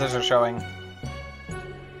tail feathers are showing.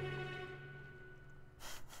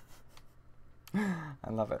 I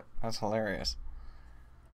love it. That's hilarious.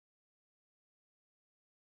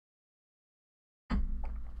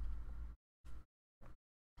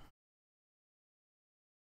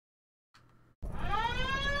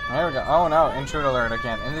 There we go. Oh no, intrude alert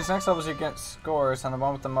again. In these next levels you get scores, and the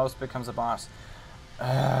one with the most becomes a boss.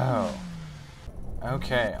 Oh.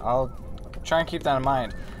 Okay, I'll try and keep that in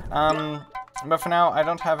mind. But for now, I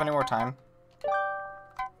don't have any more time.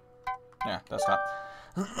 Yeah, desktop.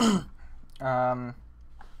 I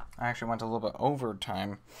actually went a little bit over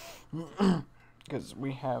time. Because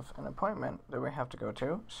we have an appointment that we have to go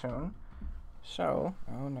to soon. So,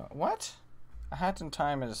 oh no. What? A hat in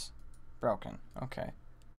time is broken. Okay.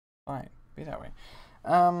 Fine, be that way.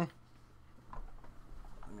 Let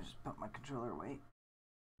me just put my controller away.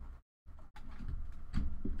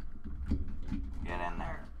 Get in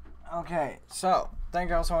there. Okay, so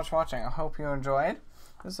thank you all so much for watching. I hope you enjoyed.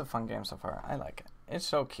 This is a fun game so far. I like it. It's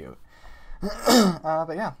so cute.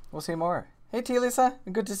 But yeah, we'll see more. Hey T Lisa,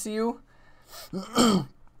 good to see you.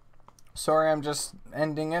 Sorry, I'm just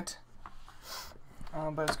ending it.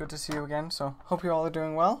 But it's good to see you again. So hope you all are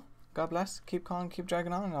doing well. God bless. Keep calling, keep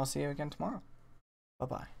dragging on, and I'll see you again tomorrow. Bye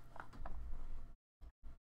bye.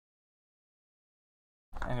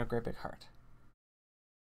 And a great big heart.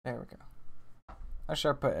 There we go. I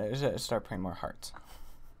should start putting more hearts.